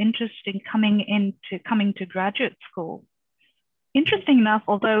 are you interested in coming to graduate school? Interesting enough,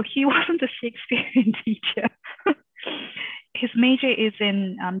 although he wasn't a Shakespearean teacher, his major is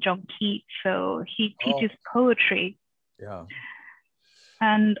in John Keats, so he teaches poetry. Yeah.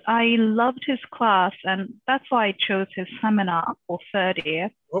 And I loved his class, and that's why I chose his seminar for third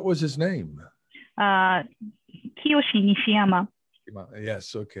year. What was his name? Kiyoshi Nishiyama.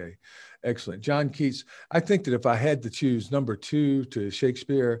 Yes, okay. Excellent. John Keats. I think that if I had to choose number 2 to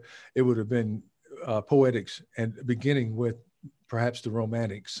Shakespeare, it would have been poetics, and beginning with perhaps the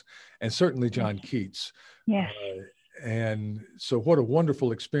romantics, and certainly John Keats. Yes. And so what a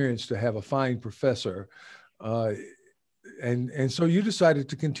wonderful experience to have a fine professor. And so you decided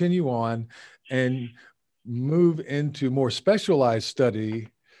to continue on and move into more specialized study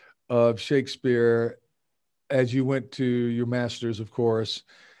of Shakespeare as you went to your master's, of course.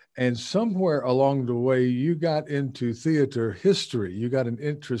 And somewhere along the way, you got into theater history. You got an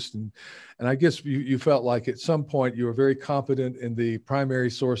interest in, and I guess you felt like at some point you were very competent in the primary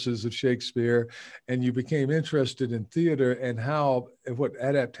sources of Shakespeare, and you became interested in theater and what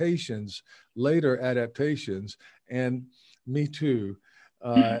adaptations, later adaptations, and me too.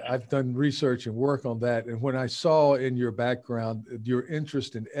 I've done research and work on that. And when I saw in your background your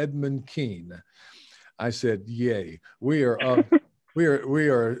interest in Edmund Kean, I said, yay, we are of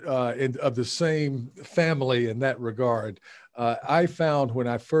the same family in that regard. I found when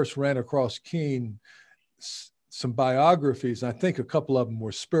I first ran across Kean some biographies, and I think a couple of them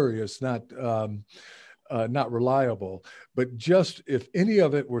were spurious, not reliable, but just if any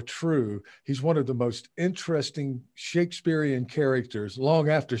of it were true, he's one of the most interesting Shakespearean characters, long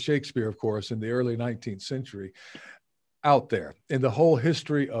after Shakespeare, of course, in the early 19th century, out there in the whole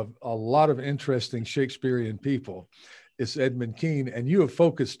history of a lot of interesting Shakespearean people. It's Edmund Kean, and you have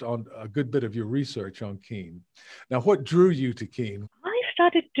focused on a good bit of your research on Kean. Now, what drew you to Kean? I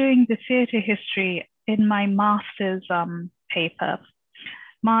started doing the theater history in my master's paper.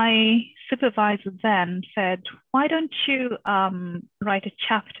 my supervisor then said, why don't you write a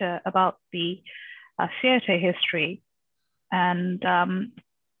chapter about the theater history? And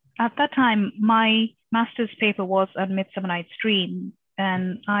at that time, my master's paper was on Midsummer Night's Dream,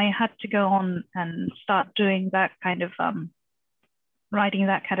 and I had to go on and start doing that kind of writing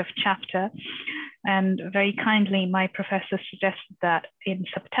that kind of chapter. And very kindly, my professor suggested that in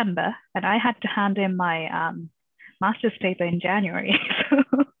September, and I had to hand in my master's paper in January.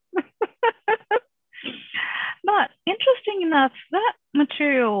 But interesting enough, that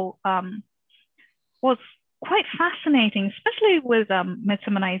material was quite fascinating, especially with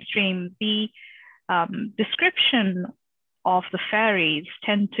Midsummer Night's Dream. The description of the fairies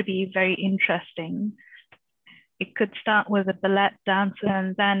tend to be very interesting. It could start with a ballet dancer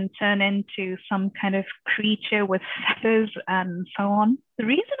and then turn into some kind of creature with feathers and so on. The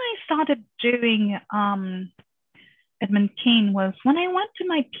reason I started doing Edmund Kean was when I went to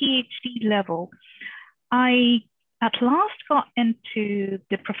my PhD level, I at last got into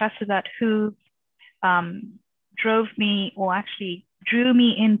the professor who drove me, or actually drew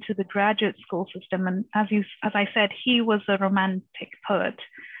me into the graduate school system. And as I said, he was a Romantic poet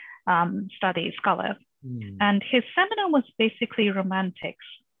study scholar. And his seminar was basically romantics.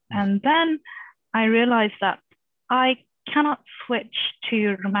 And then I realized that I cannot switch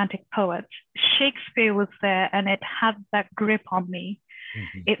to Romantic poets. Shakespeare was there and it had that grip on me.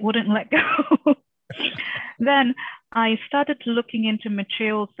 It wouldn't let go. Then I started looking into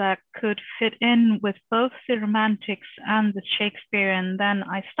materials that could fit in with both the Romantics and the Shakespeare. And then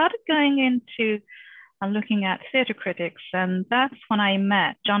I started going into looking at theatre critics. And that's when I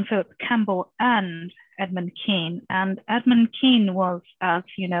met John Philip Kemble and Edmund Kean. And Edmund Kean was, as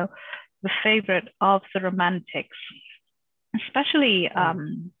you know, the favorite of the Romantics, especially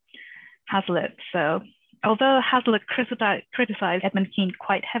Hazlitt. So although Hazlitt criticized Edmund Kean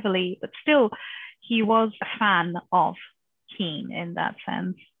quite heavily, but still he was a fan of Kean in that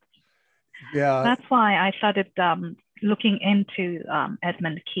sense. Yeah. That's why I started looking into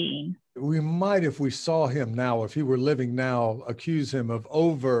Edmund Kean. We might, if we saw him now, if he were living now, accuse him of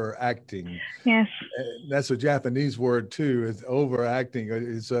overacting. Yes. That's a Japanese word too, is overacting.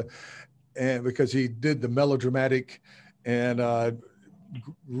 And because he did the melodramatic and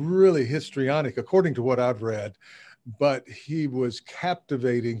really histrionic, according to what I've read, but he was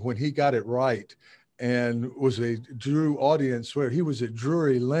captivating when he got it right, and drew audience where he was at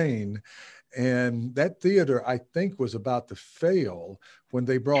Drury Lane. And that theater, I think, was about to fail when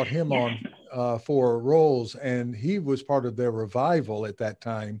they brought him on for roles, and he was part of their revival at that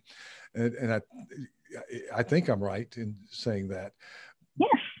time. And I think I'm right in saying that.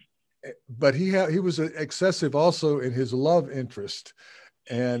 Yes. But he was excessive also in his love interest,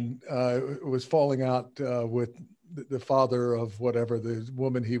 and was falling out with the father of whatever the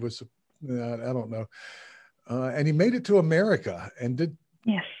woman he was. I don't know. And he made it to America and did.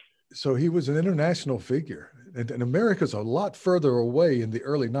 Yes. So he was an international figure, and America's a lot further away in the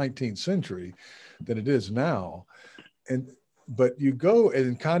early 19th century than it is now. But you go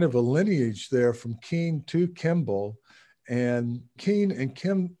in kind of a lineage there from Kean to Kemble, and Kean and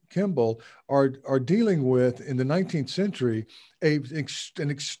Kemble are dealing with, in the 19th century, an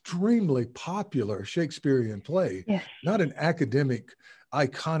extremely popular Shakespearean play, yes. Not an academic,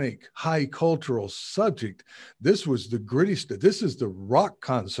 iconic, high cultural subject. This was the gritty stuff. This is the rock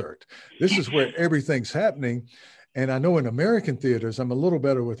concert. This is where everything's happening. And I know in American theaters, I'm a little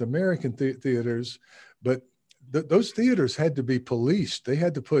better with American theaters, but those theaters had to be policed. They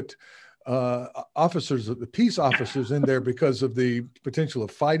had to put the peace officers in there because of the potential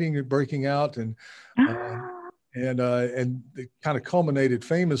of fighting and breaking out. And it kind of culminated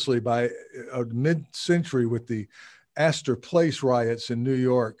famously by mid-century with the Astor Place riots in New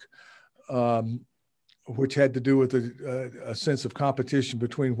York, which had to do with a sense of competition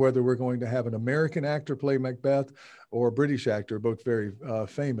between whether we're going to have an American actor play Macbeth or a British actor, both very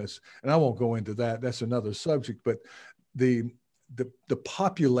famous. And I won't go into that. That's another subject. But the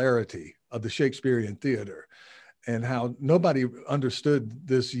popularity of the Shakespearean theater and how nobody understood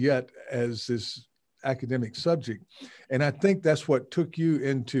this yet as this academic subject. And I think that's what took you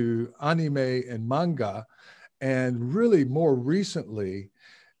into anime and manga. And really more recently,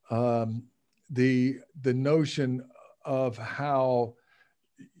 the notion of how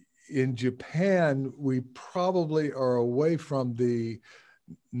in Japan, we probably are away from the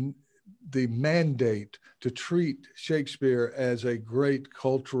mandate to treat Shakespeare as a great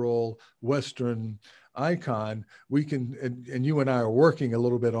cultural Western icon. We can, and you and I are working a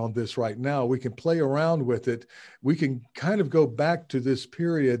little bit on this right now, we can play around with it. We can kind of go back to this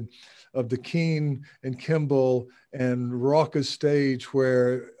period the Keane and Kimball and raucous stage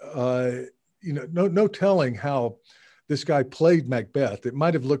where, no telling how this guy played Macbeth. It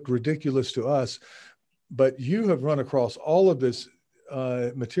might have looked ridiculous to us, but you have run across all of this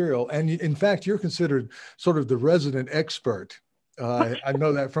material. And in fact, you're considered sort of the resident expert. I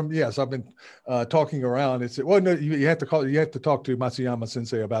know that from, yes, I've been talking around. It's, well, no, you have to talk to Matsuyama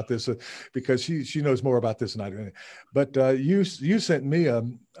Sensei about this because she knows more about this than I do. But you sent me a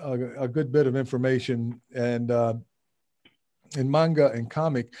good bit of information, and in manga and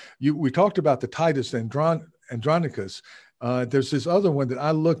comic, we talked about the Titus Andronicus. There's this other one that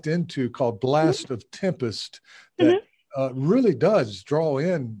I looked into called Blast of Tempest that really does draw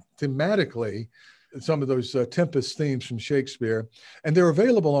in thematically some of those Tempest themes from Shakespeare, and they're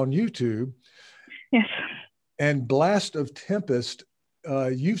available on YouTube. Yes. And Blast of Tempest,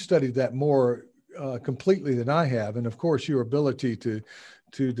 you've studied that more completely than I have, and of course your ability to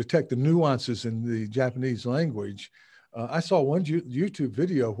detect the nuances in the Japanese language. I saw one YouTube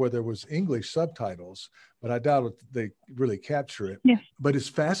video where there was English subtitles, but I doubt if they really capture it. Yes. But it's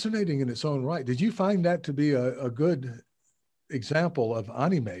fascinating in its own right. Did you find that to be a good example of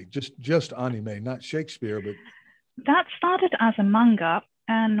anime, just anime, not Shakespeare? But that started as a manga,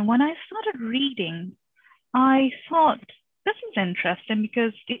 and when I started reading, I thought this is interesting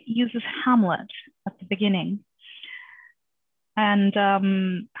because it uses Hamlet at the beginning. And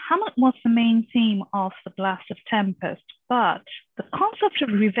Hamlet was the main theme of the Blast of Tempest, but the concept of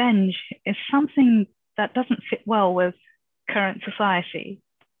revenge is something that doesn't fit well with current society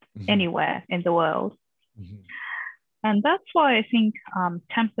anywhere in the world. And that's why I think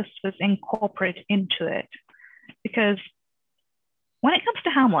Tempest was incorporated into it, because when it comes to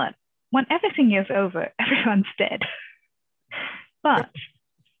Hamlet, when everything is over, everyone's dead. But,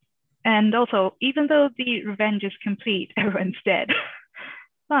 and also, even though the revenge is complete, everyone's dead.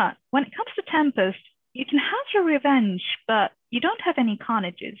 But when it comes to Tempest, you can have your revenge, but you don't have any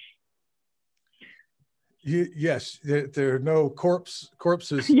carnages. Yes, there are no corpses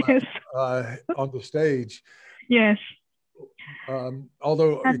yes. On the stage. Yes.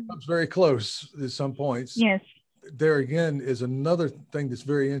 Although it comes very close at some points. Yes. There again is another thing that's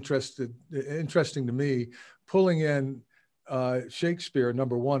very interesting to me, pulling in Shakespeare,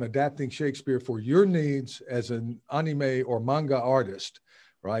 number one, adapting Shakespeare for your needs as an anime or manga artist,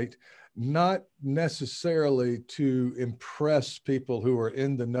 right? Not necessarily to impress people who are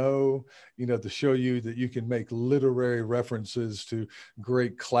in the know, to show you that you can make literary references to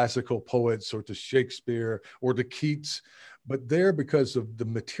great classical poets or to Shakespeare or to Keats, but there because of the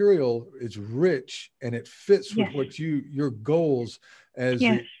material is rich and it fits with what your goals as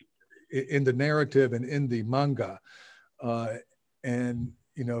in the narrative and in the manga. And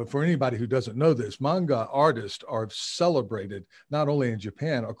for anybody who doesn't know this, manga artists are celebrated not only in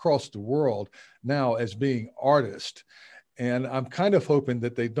Japan, across the world now as being artists. And I'm kind of hoping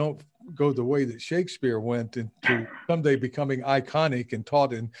that they don't go the way that Shakespeare went into someday becoming iconic and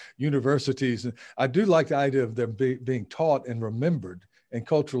taught in universities. And I do like the idea of them being taught and remembered and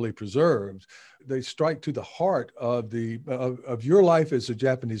culturally preserved. They strike to the heart of of your life as a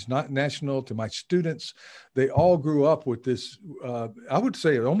Japanese national. To my students, they all grew up with this, I would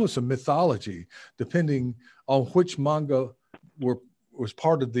say almost a mythology, depending on which manga was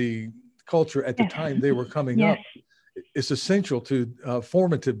part of the culture at the time they were coming up. It's essential to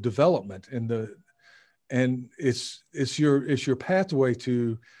formative development and it's your pathway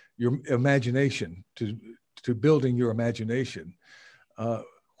to your imagination, to building your imagination.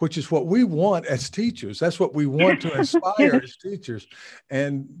 Which is what we want as teachers. That's what we want to inspire as teachers.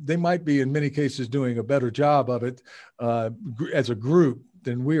 And they might be, in many cases, doing a better job of it as a group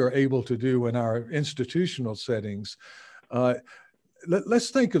than we are able to do in our institutional settings.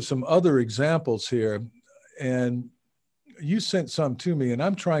 Let's think of some other examples here. And you sent some to me, and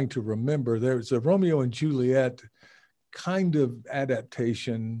I'm trying to remember. There's a Romeo and Juliet kind of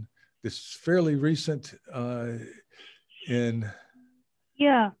adaptation that's fairly recent in...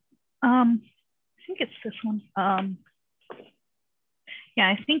 Yeah, I think it's this one. Yeah,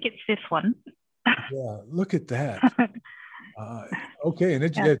 I think it's this one. Yeah, look at that. Okay,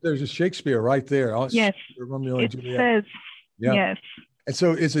 and there's a Shakespeare right there. Yes, Romeo and Juliet. Says, yes. And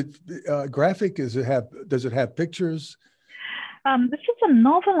so, is it graphic? Does it have pictures? This is a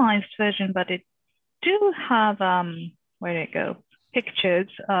novelized version, but it do have where did it go? Pictures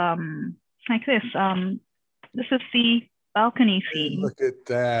like this. This is the balcony scene. Look at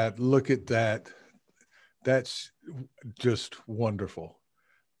that. Look at that. That's just wonderful.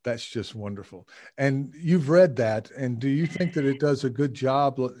 That's just wonderful. And you've read that. And do you think that it does a good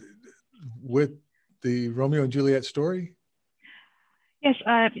job with the Romeo and Juliet story? Yes,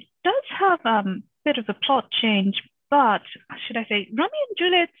 does have a bit of a plot change, but should I say, Romeo and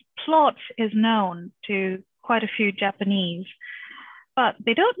Juliet's plot is known to quite a few Japanese, but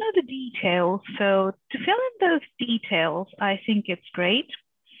they don't know the details. So to fill in those details, I think it's great.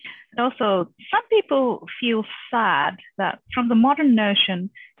 And also, some people feel sad that from the modern notion,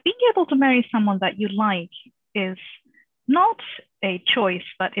 being able to marry someone that you like is not a choice,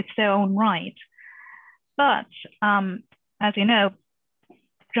 but it's their own right. But as you know,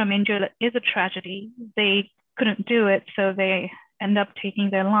 Romeo and Juliet is a tragedy. They couldn't do it, so they end up taking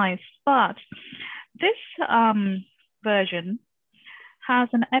their lives. But this version has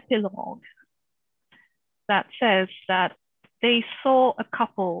an epilogue that says that they saw a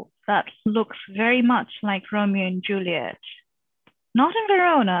couple that looks very much like Romeo and Juliet, not in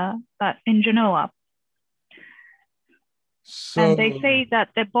Verona, but in Genoa. And they say that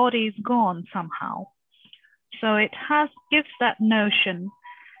their body is gone somehow. So it gives that notion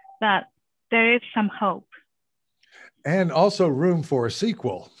that there is some hope. And also room for a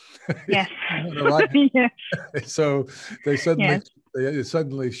sequel. Yes. Right? Yes. So they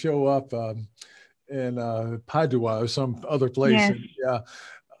suddenly show up in Padua or some other place. Yes.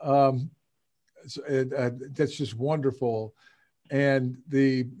 And, that's just wonderful. And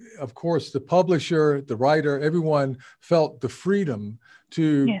of course, the publisher, the writer, everyone felt the freedom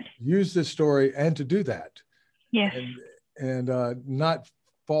to use this story and to do that. Yes. And not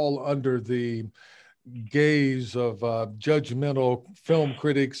fall under the gaze of judgmental film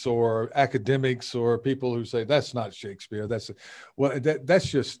critics or academics or people who say that's not Shakespeare. That's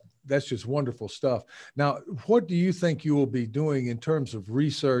just wonderful stuff. Now, what do you think you will be doing in terms of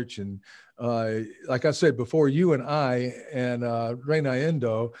research? And like I said before, you and I and Reina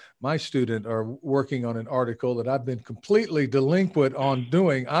Endo, my student, are working on an article that I've been completely delinquent on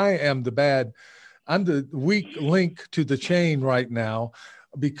doing. I'm the weak link to the chain right now,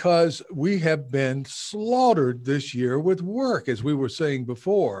 because we have been slaughtered this year with work, as we were saying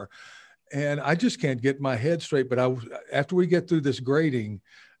before. And I just can't get my head straight. But after we get through this grading,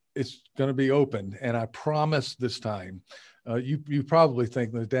 it's going to be open. And I promise this time, you probably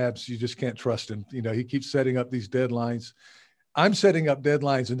think that Dabbs, you just can't trust him. You know, he keeps setting up these deadlines. I'm setting up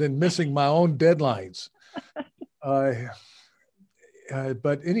deadlines and then missing my own deadlines. But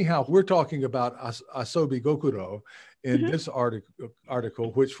anyhow, we're talking about Asobi Gokuro in this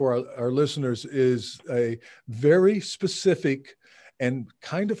article, which for our listeners is a very specific and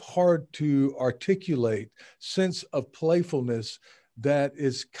kind of hard to articulate sense of playfulness that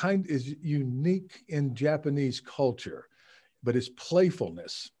is unique in Japanese culture, but it's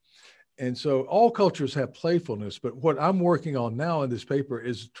playfulness. And so all cultures have playfulness, but what I'm working on now in this paper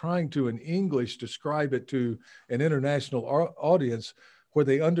is trying to, in English, describe it to an international audience where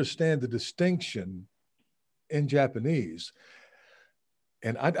they understand the distinction in Japanese.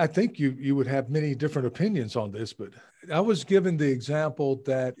 And I think you would have many different opinions on this, but I was given the example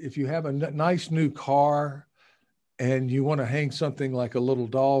that if you have a nice new car and you want to hang something like a little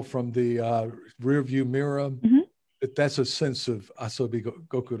doll from the rear view mirror, that's a sense of Asobi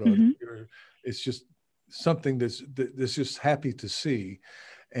Gokuro. It's just something that's just happy to see.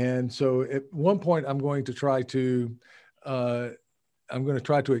 And so at one point I'm going to try to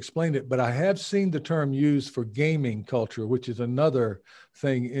explain it, but I have seen the term used for gaming culture, which is another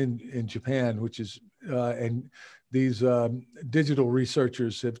thing in Japan, which is, and these digital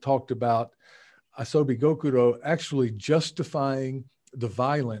researchers have talked about Asobi Gokuro actually justifying the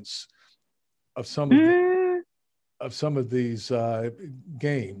violence of some of these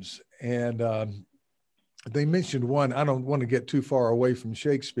games. And they mentioned one, I don't want to get too far away from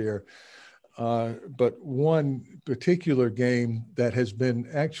Shakespeare, but one particular game that has been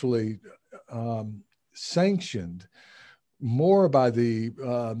actually sanctioned more by the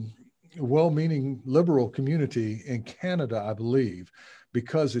well-meaning liberal community in Canada, I believe,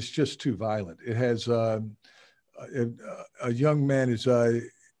 because it's just too violent. It has a young man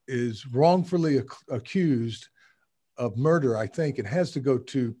is wrongfully accused of murder, I think, and has to go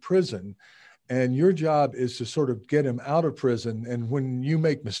to prison. And your job is to sort of get him out of prison. And when you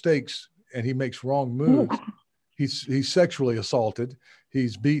make mistakes and he makes wrong moves, he's sexually assaulted,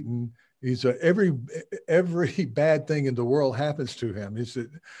 he's beaten, he's every bad thing in the world happens to him.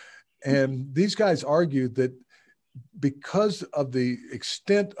 And these guys argued that because of the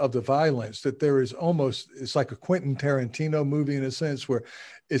extent of the violence, that there is it's like a Quentin Tarantino movie in a sense, where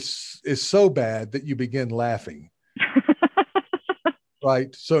it's so bad that you begin laughing.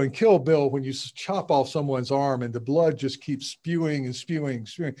 Right. So in Kill Bill, when you chop off someone's arm and the blood just keeps spewing and spewing and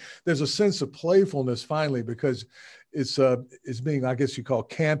spewing, there's a sense of playfulness finally, because it's being, I guess you call,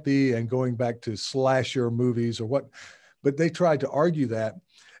 campy and going back to slasher movies or what. But they tried to argue that.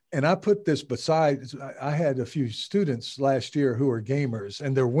 And I put this beside, I had a few students last year who are gamers,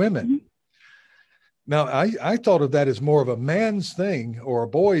 and they're women. Mm-hmm. Now, I thought of that as more of a man's thing or a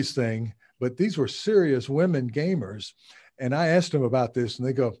boy's thing, but these were serious women gamers. And I asked them about this, and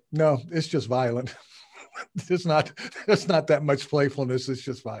they go, no, it's just violent. It's not that much playfulness. It's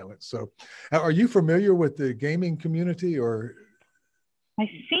just violence. So are you familiar with the gaming community? Or I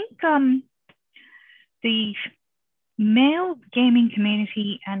think the male gaming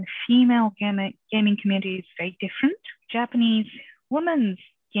community and female gaming community is very different. Japanese women's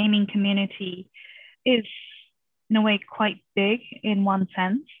gaming community is in a way quite big in one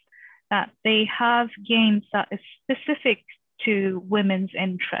sense, that they have games that is specific to women's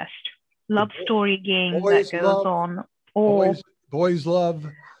interest. Love story game that goes on, or boys love.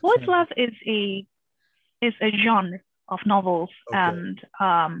 Boys love is a genre of novels and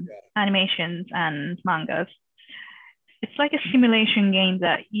animations and mangas. It's like a simulation game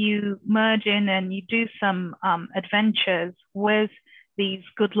that you merge in and you do some adventures with these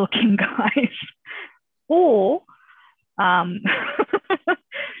good-looking guys. Or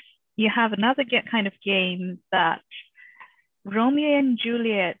you have another kind of game that Romeo and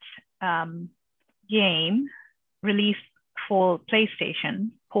Juliet game released for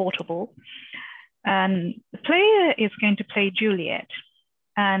PlayStation Portable. And the player is going to play Juliet,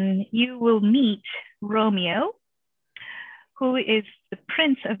 and you will meet Romeo, who is the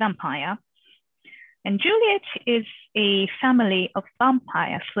prince of vampire, and Juliet is a family of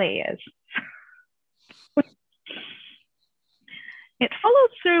vampire slayers. It follows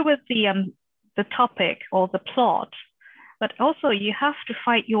through with the topic or the plot, but also you have to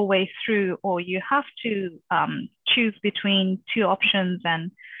fight your way through, or you have to choose between two options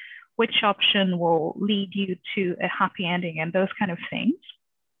and which option will lead you to a happy ending and those kind of things.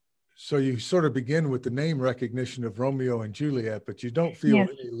 So you sort of begin with the name recognition of Romeo and Juliet, but you don't feel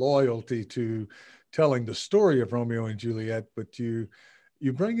any loyalty to telling the story of Romeo and Juliet, but you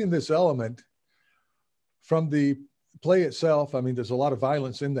bring in this element from the play itself. I mean, there's a lot of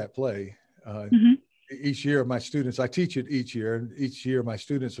violence in that play. Each year, my students, I teach it each year, and each year my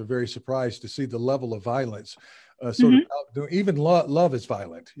students are very surprised to see the level of violence. Even love is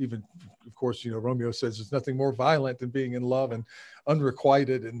violent. Even, of course, Romeo says there's nothing more violent than being in love and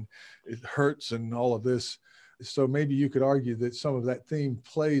unrequited, and it hurts and all of this. So maybe you could argue that some of that theme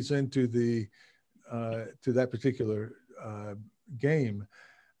plays into to that particular game.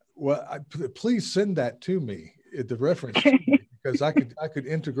 Well, please send that to me, the reference, to me, because I could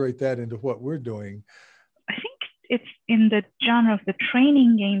integrate that into what we're doing. I think it's in the genre of the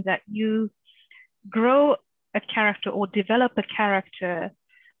training game that you grow a character or develop a character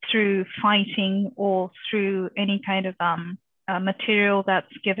through fighting or through any kind of material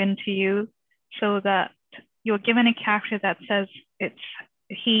that's given to you, so that you're given a character that says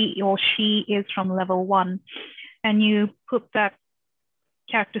he or she is from level 1, and you put that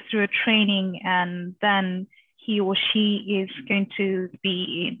character through a training, and then he or she is going to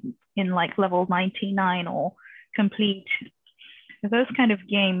be in like level 99 or complete. Those kind of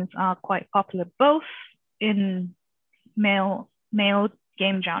games are quite popular, both in male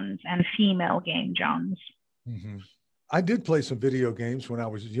game genres and female game genres. Mm-hmm. I did play some video games when I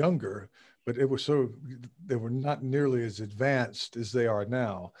was younger, but they were not nearly as advanced as they are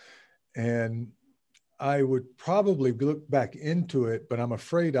now. And I would probably look back into it, but I'm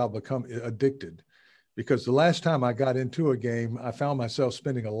afraid I'll become addicted, because the last time I got into a game, I found myself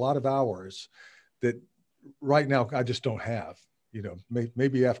spending a lot of hours that right now I just don't have.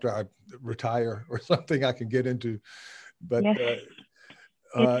 Maybe after I retire or something, I can get into. But yes,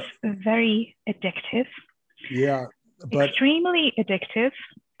 it's very addictive. Yeah, but extremely addictive,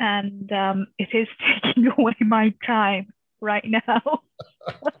 and it is taking away my time right now.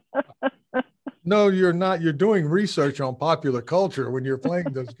 No, you're not. You're doing research on popular culture when you're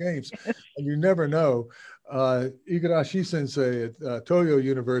playing those games, and you never know. Igarashi Sensei at Toyo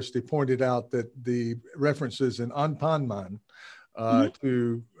University pointed out that the references in Anpanman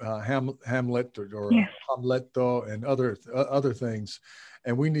to Hamlet or Hamletto and other things,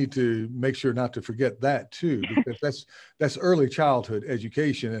 and we need to make sure not to forget that too, because that's early childhood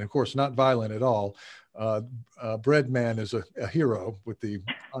education, and of course not violent at all. Breadman is a hero with the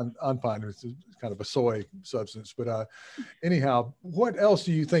anpan, it's kind of a soy substance. But anyhow, what else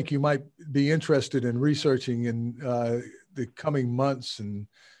do you think you might be interested in researching in the coming months and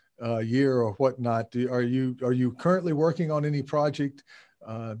year or whatnot? Are you currently working on any project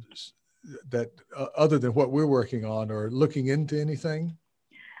that other than what we're working on, or looking into anything?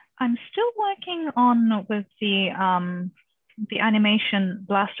 I'm still working on with the animation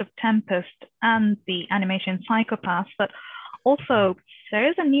Blast of Tempest and the animation Psycho-Pass, but also there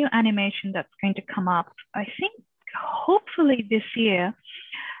is a new animation that's going to come up, I think hopefully this year.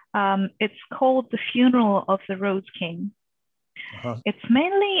 It's called The Funeral of the Rose King. It's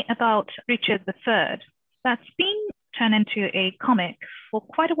mainly about Richard III. That's been turned into a comic for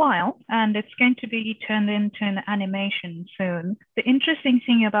quite a while, and it's going to be turned into an animation soon. The interesting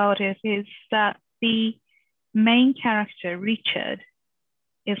thing about it is that the main character, Richard,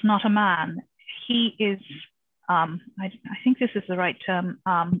 is not a man. He is, I think this is the right term,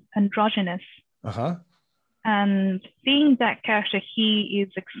 androgynous. And being that character, he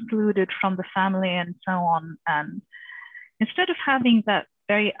is excluded from the family and so on. And instead of having that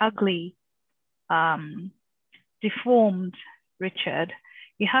very ugly, deformed Richard,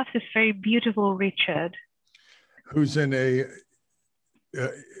 you have this very beautiful Richard. Who's in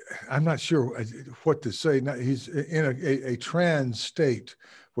I'm not sure what to say. He's in a trans state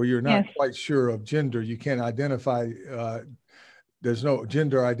where you're not quite sure of gender. You can't identify, there's no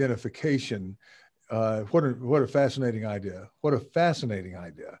gender identification. What a fascinating idea. What a fascinating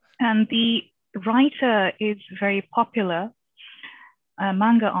idea. And the writer is very popular, a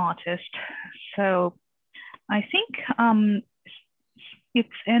manga artist. So I think it's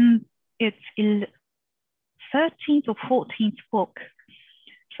in its 13th or 14th book.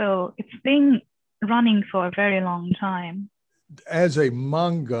 So it's been running for a very long time. As a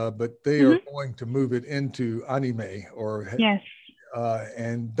manga, but they are going to move it into anime or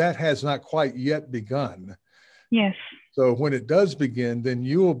and that has not quite yet begun. Yes. So when it does begin, then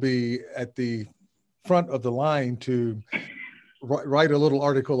you will be at the front of the line to write a little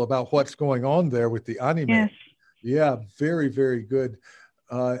article about what's going on there with the anime. Yes. Yeah, very, very good.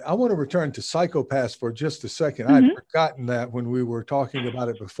 I want to return to Psycho-Pass for just a second. I'd forgotten that when we were talking about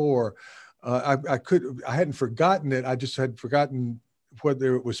it before. I hadn't forgotten it. I just had forgotten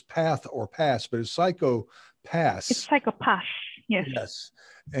whether it was path or pass, but it's Psycho-Pass. It's Psycho-Pass. Yes. Yes.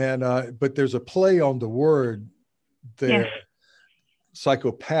 And, but there's a play on the word there. Yes.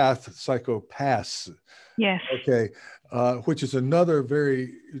 Psychopath, Psycho-Pass. Yes. Okay. Which is another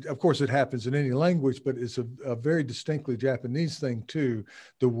very, of course it happens in any language, but it's a very distinctly Japanese thing too.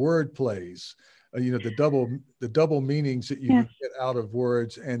 The word plays, you know, the double meanings that you get out of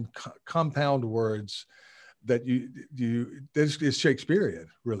words and compound words that this is Shakespearean,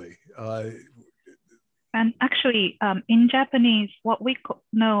 really. And actually, in Japanese, what we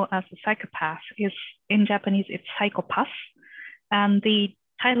know as a psychopath is, in Japanese, it's Psycho-Pass. And the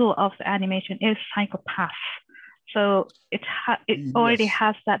title of the animation is Psycho-Pass. So it already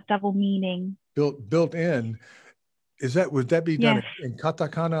has that double meaning. Built in. Would that be done in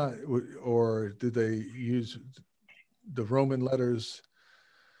katakana, or do they use the Roman letters?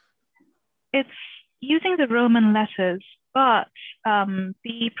 It's using the Roman letters, but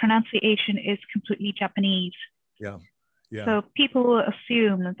the pronunciation is completely Japanese. Yeah. So people will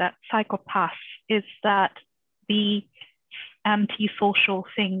assume that Psycho-Pass is that the anti-social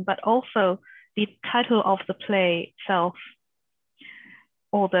thing, but also the title of the play itself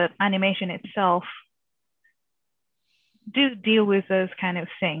or the animation itself do deal with those kind of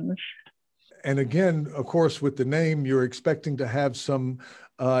things. And again, of course, with the name, you're expecting to have some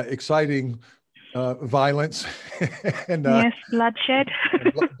exciting violence and bloodshed.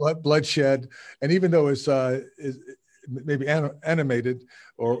 Bloodshed. And even though it's maybe animated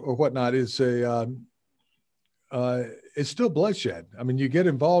or whatnot, it's still bloodshed. I mean, you get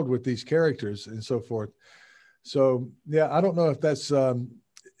involved with these characters and so forth. So yeah, I don't know if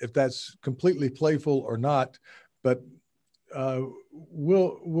that's completely playful or not, but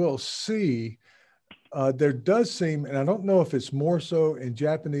we'll see. There does seem, and I don't know if it's more so in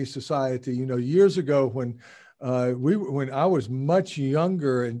Japanese society. You know, years ago when I was much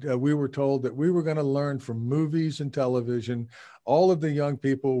younger, and we were told that we were going to learn from movies and television. All of the young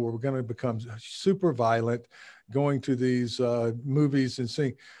people were going to become super violent, going to these movies and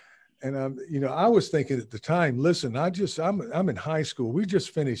seeing. And you know, I was thinking at the time, listen, I'm in high school. We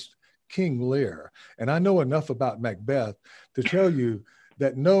just finished King Lear, and I know enough about Macbeth to tell you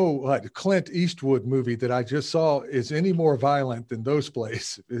that no Clint Eastwood movie that I just saw is any more violent than those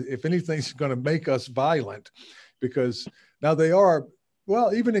plays. If anything's going to make us violent, because now they are,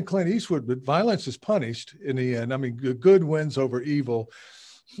 well, even in Clint Eastwood, but violence is punished in the end. I mean, good wins over evil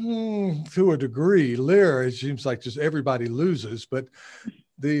to a degree. Lear, it seems like just everybody loses, but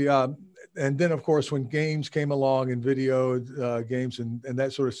and then, of course, when games came along and video games and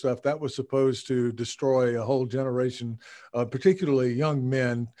that sort of stuff, that was supposed to destroy a whole generation, particularly young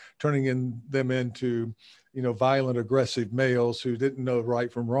men, turning them into, you know, violent, aggressive males who didn't know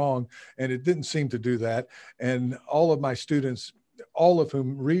right from wrong. And it didn't seem to do that. And all of my students all of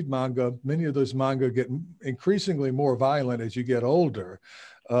whom read manga, many of those manga get increasingly more violent as you get older.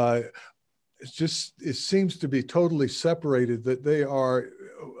 It seems to be totally separated, that they are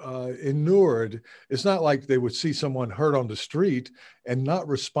inured. It's not like they would see someone hurt on the street and not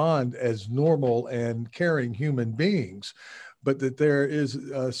respond as normal and caring human beings, but that there is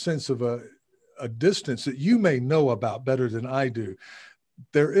a sense of a distance that you may know about better than I do.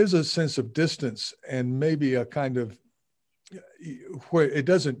 There is a sense of distance and maybe a kind of where it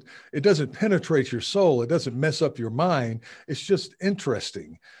doesn't penetrate your soul. It doesn't mess up your mind. It's just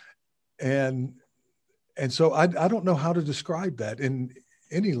interesting. And so I don't know how to describe that in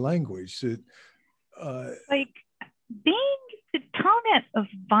any language. Like being the target of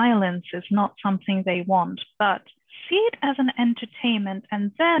violence is not something they want, but see it as an entertainment.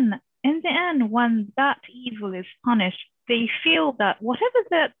 And then in the end, when that evil is punished, they feel that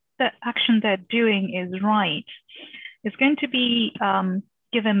whatever that action they're doing is right, is going to be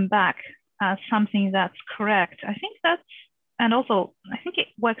given back as something that's correct. I think that's, and also I think it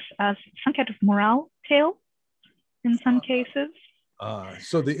works as some kind of morale tale in some cases.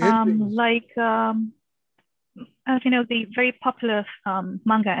 So the ending, as you know, the very popular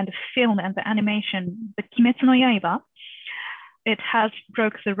manga and the film and the animation, The Kimetsu no Yaiba, it has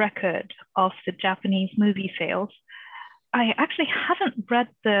broke the record of the Japanese movie sales. I actually haven't read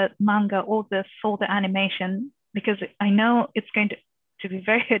the manga or saw the animation because I know it's going to be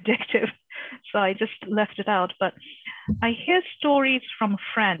very addictive. So I just left it out. But I hear stories from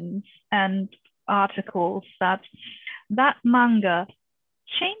friends and articles that manga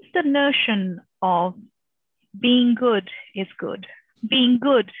changed the notion of being good is good. Being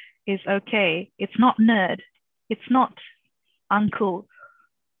good is okay. It's not nerd. It's not uncool.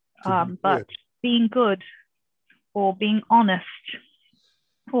 But being good or being honest,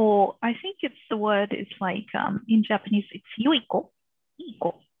 or I think it's the word is like in Japanese, it's yuiko,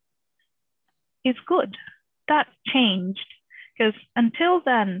 iko, is good. That changed because until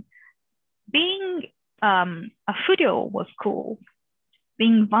then, being a furyo was cool,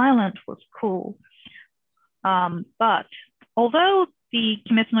 being violent was cool. But although the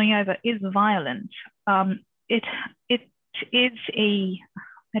Kimetsu no Yaiba is violent, it is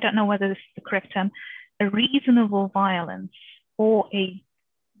I don't know whether this is the correct term, a reasonable violence or a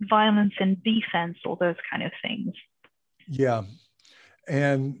violence in defense or those kind of things. Yeah.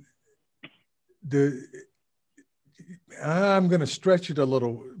 And I'm going to stretch it a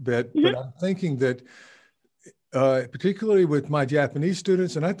little bit, but I'm thinking that particularly with my Japanese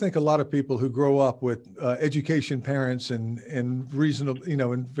students, and I think a lot of people who grow up with education parents and reasonable,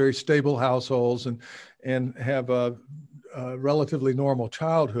 in very stable households and have a relatively normal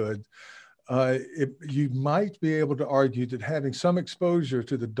childhood, you might be able to argue that having some exposure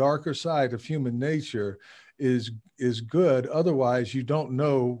to the darker side of human nature is good. Otherwise, you don't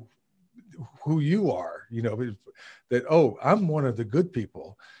know who you are, that, oh, I'm one of the good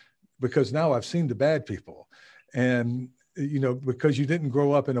people because now I've seen the bad people. And, because you didn't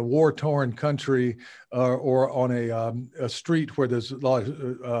grow up in a war-torn country or on a street where there's a lot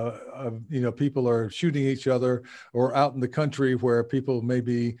of, people are shooting each other, or out in the country where people may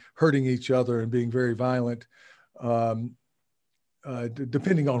be hurting each other and being very violent,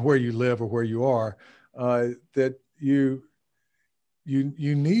 depending on where you live or where you are, that you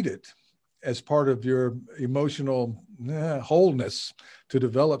need it as part of your emotional wholeness to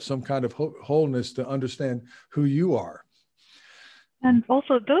develop some kind of wholeness to understand who you are. And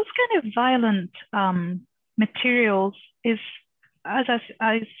also those kind of violent materials is, as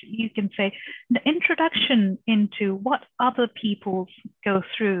you can say, the introduction into what other people go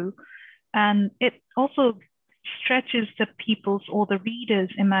through. And it also stretches the people's or the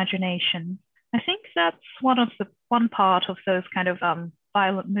reader's imagination. I think that's one part of those kind of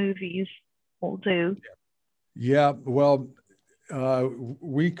violent movies will do. Yeah, well,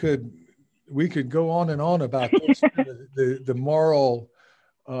 we could go on and on about this. the moral.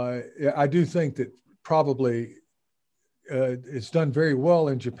 I do think that probably it's done very well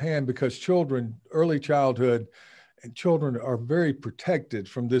in Japan because early childhood, and children are very protected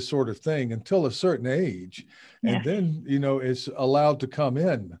from this sort of thing until a certain age, and then it's allowed to come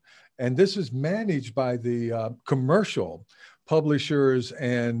in. And this is managed by the commercial publishers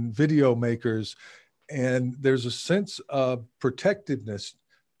and video makers. And there's a sense of protectiveness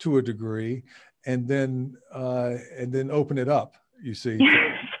to a degree, and then open it up, you see.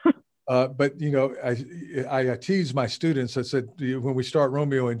 But I tease my students. I said, when we start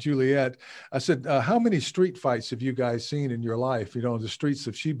Romeo and Juliet, I said, how many street fights have you guys seen in your life, the streets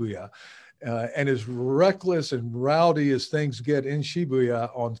of Shibuya? And as reckless and rowdy as things get in Shibuya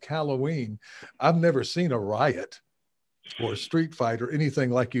on Halloween, I've never seen a riot. or a street fight or anything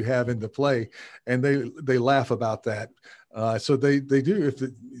like you have in the play, and they laugh about that. So they do. If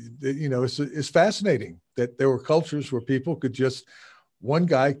you know, it's fascinating that there were cultures where people could just, one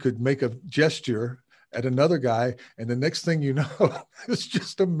guy could make a gesture at another guy, and the next thing you know, it's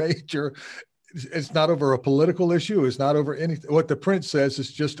just a major. It's not over a political issue. It's not over anything. What the prince says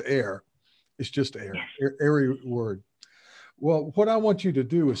is just air. It's just air, airy word. Well, what I want you to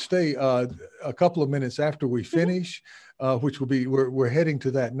do is stay a couple of minutes after we finish, which will be, we're heading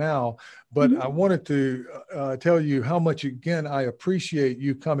to that now. But I wanted to tell you how much, again, I appreciate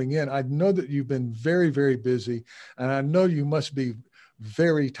you coming in. I know that you've been very, very busy, and I know you must be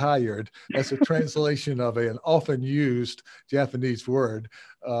very tired. That's a translation of an often used Japanese word.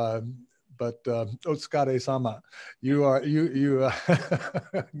 But otsukare-sama, you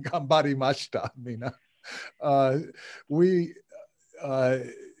gambarimashita, Mina. We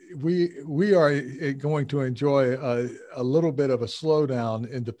are going to enjoy a little bit of a slowdown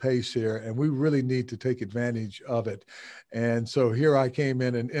in the pace here, and we really need to take advantage of it. And so here I came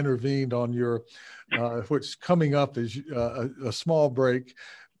in and intervened on your what's coming up is a small break.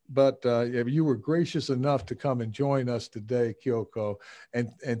 But you were gracious enough to come and join us today, Kyoko, and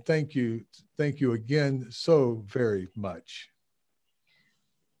thank you again so very much.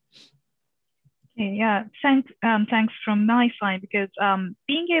 Yeah, thanks from my side, because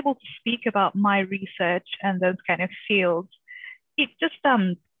being able to speak about my research and those kind of fields, it just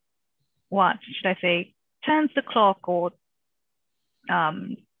what should I say, turns the clock, or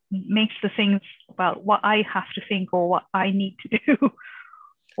makes the things about what I have to think or what I need to do.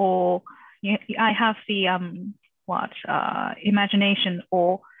 Or I have the imagination,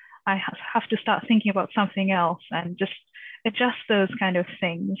 or I have to start thinking about something else, and just adjust those kind of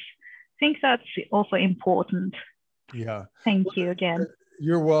things. I think that's also important. Yeah. Thank you again.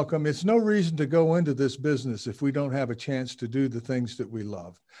 You're welcome. It's no reason to go into this business if we don't have a chance to do the things that we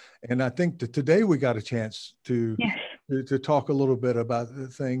love. And I think that today we got a chance to talk a little bit about the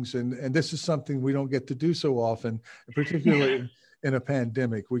things. And this is something we don't get to do so often, particularly in a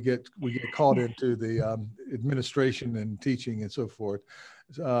pandemic. We get caught into the administration and teaching and so forth.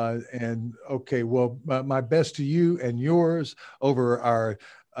 And okay, well, my best to you and yours over our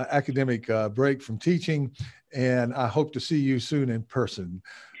academic break from teaching, and I hope to see you soon in person.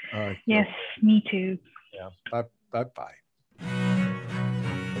 Yes, me too. Yeah. Bye.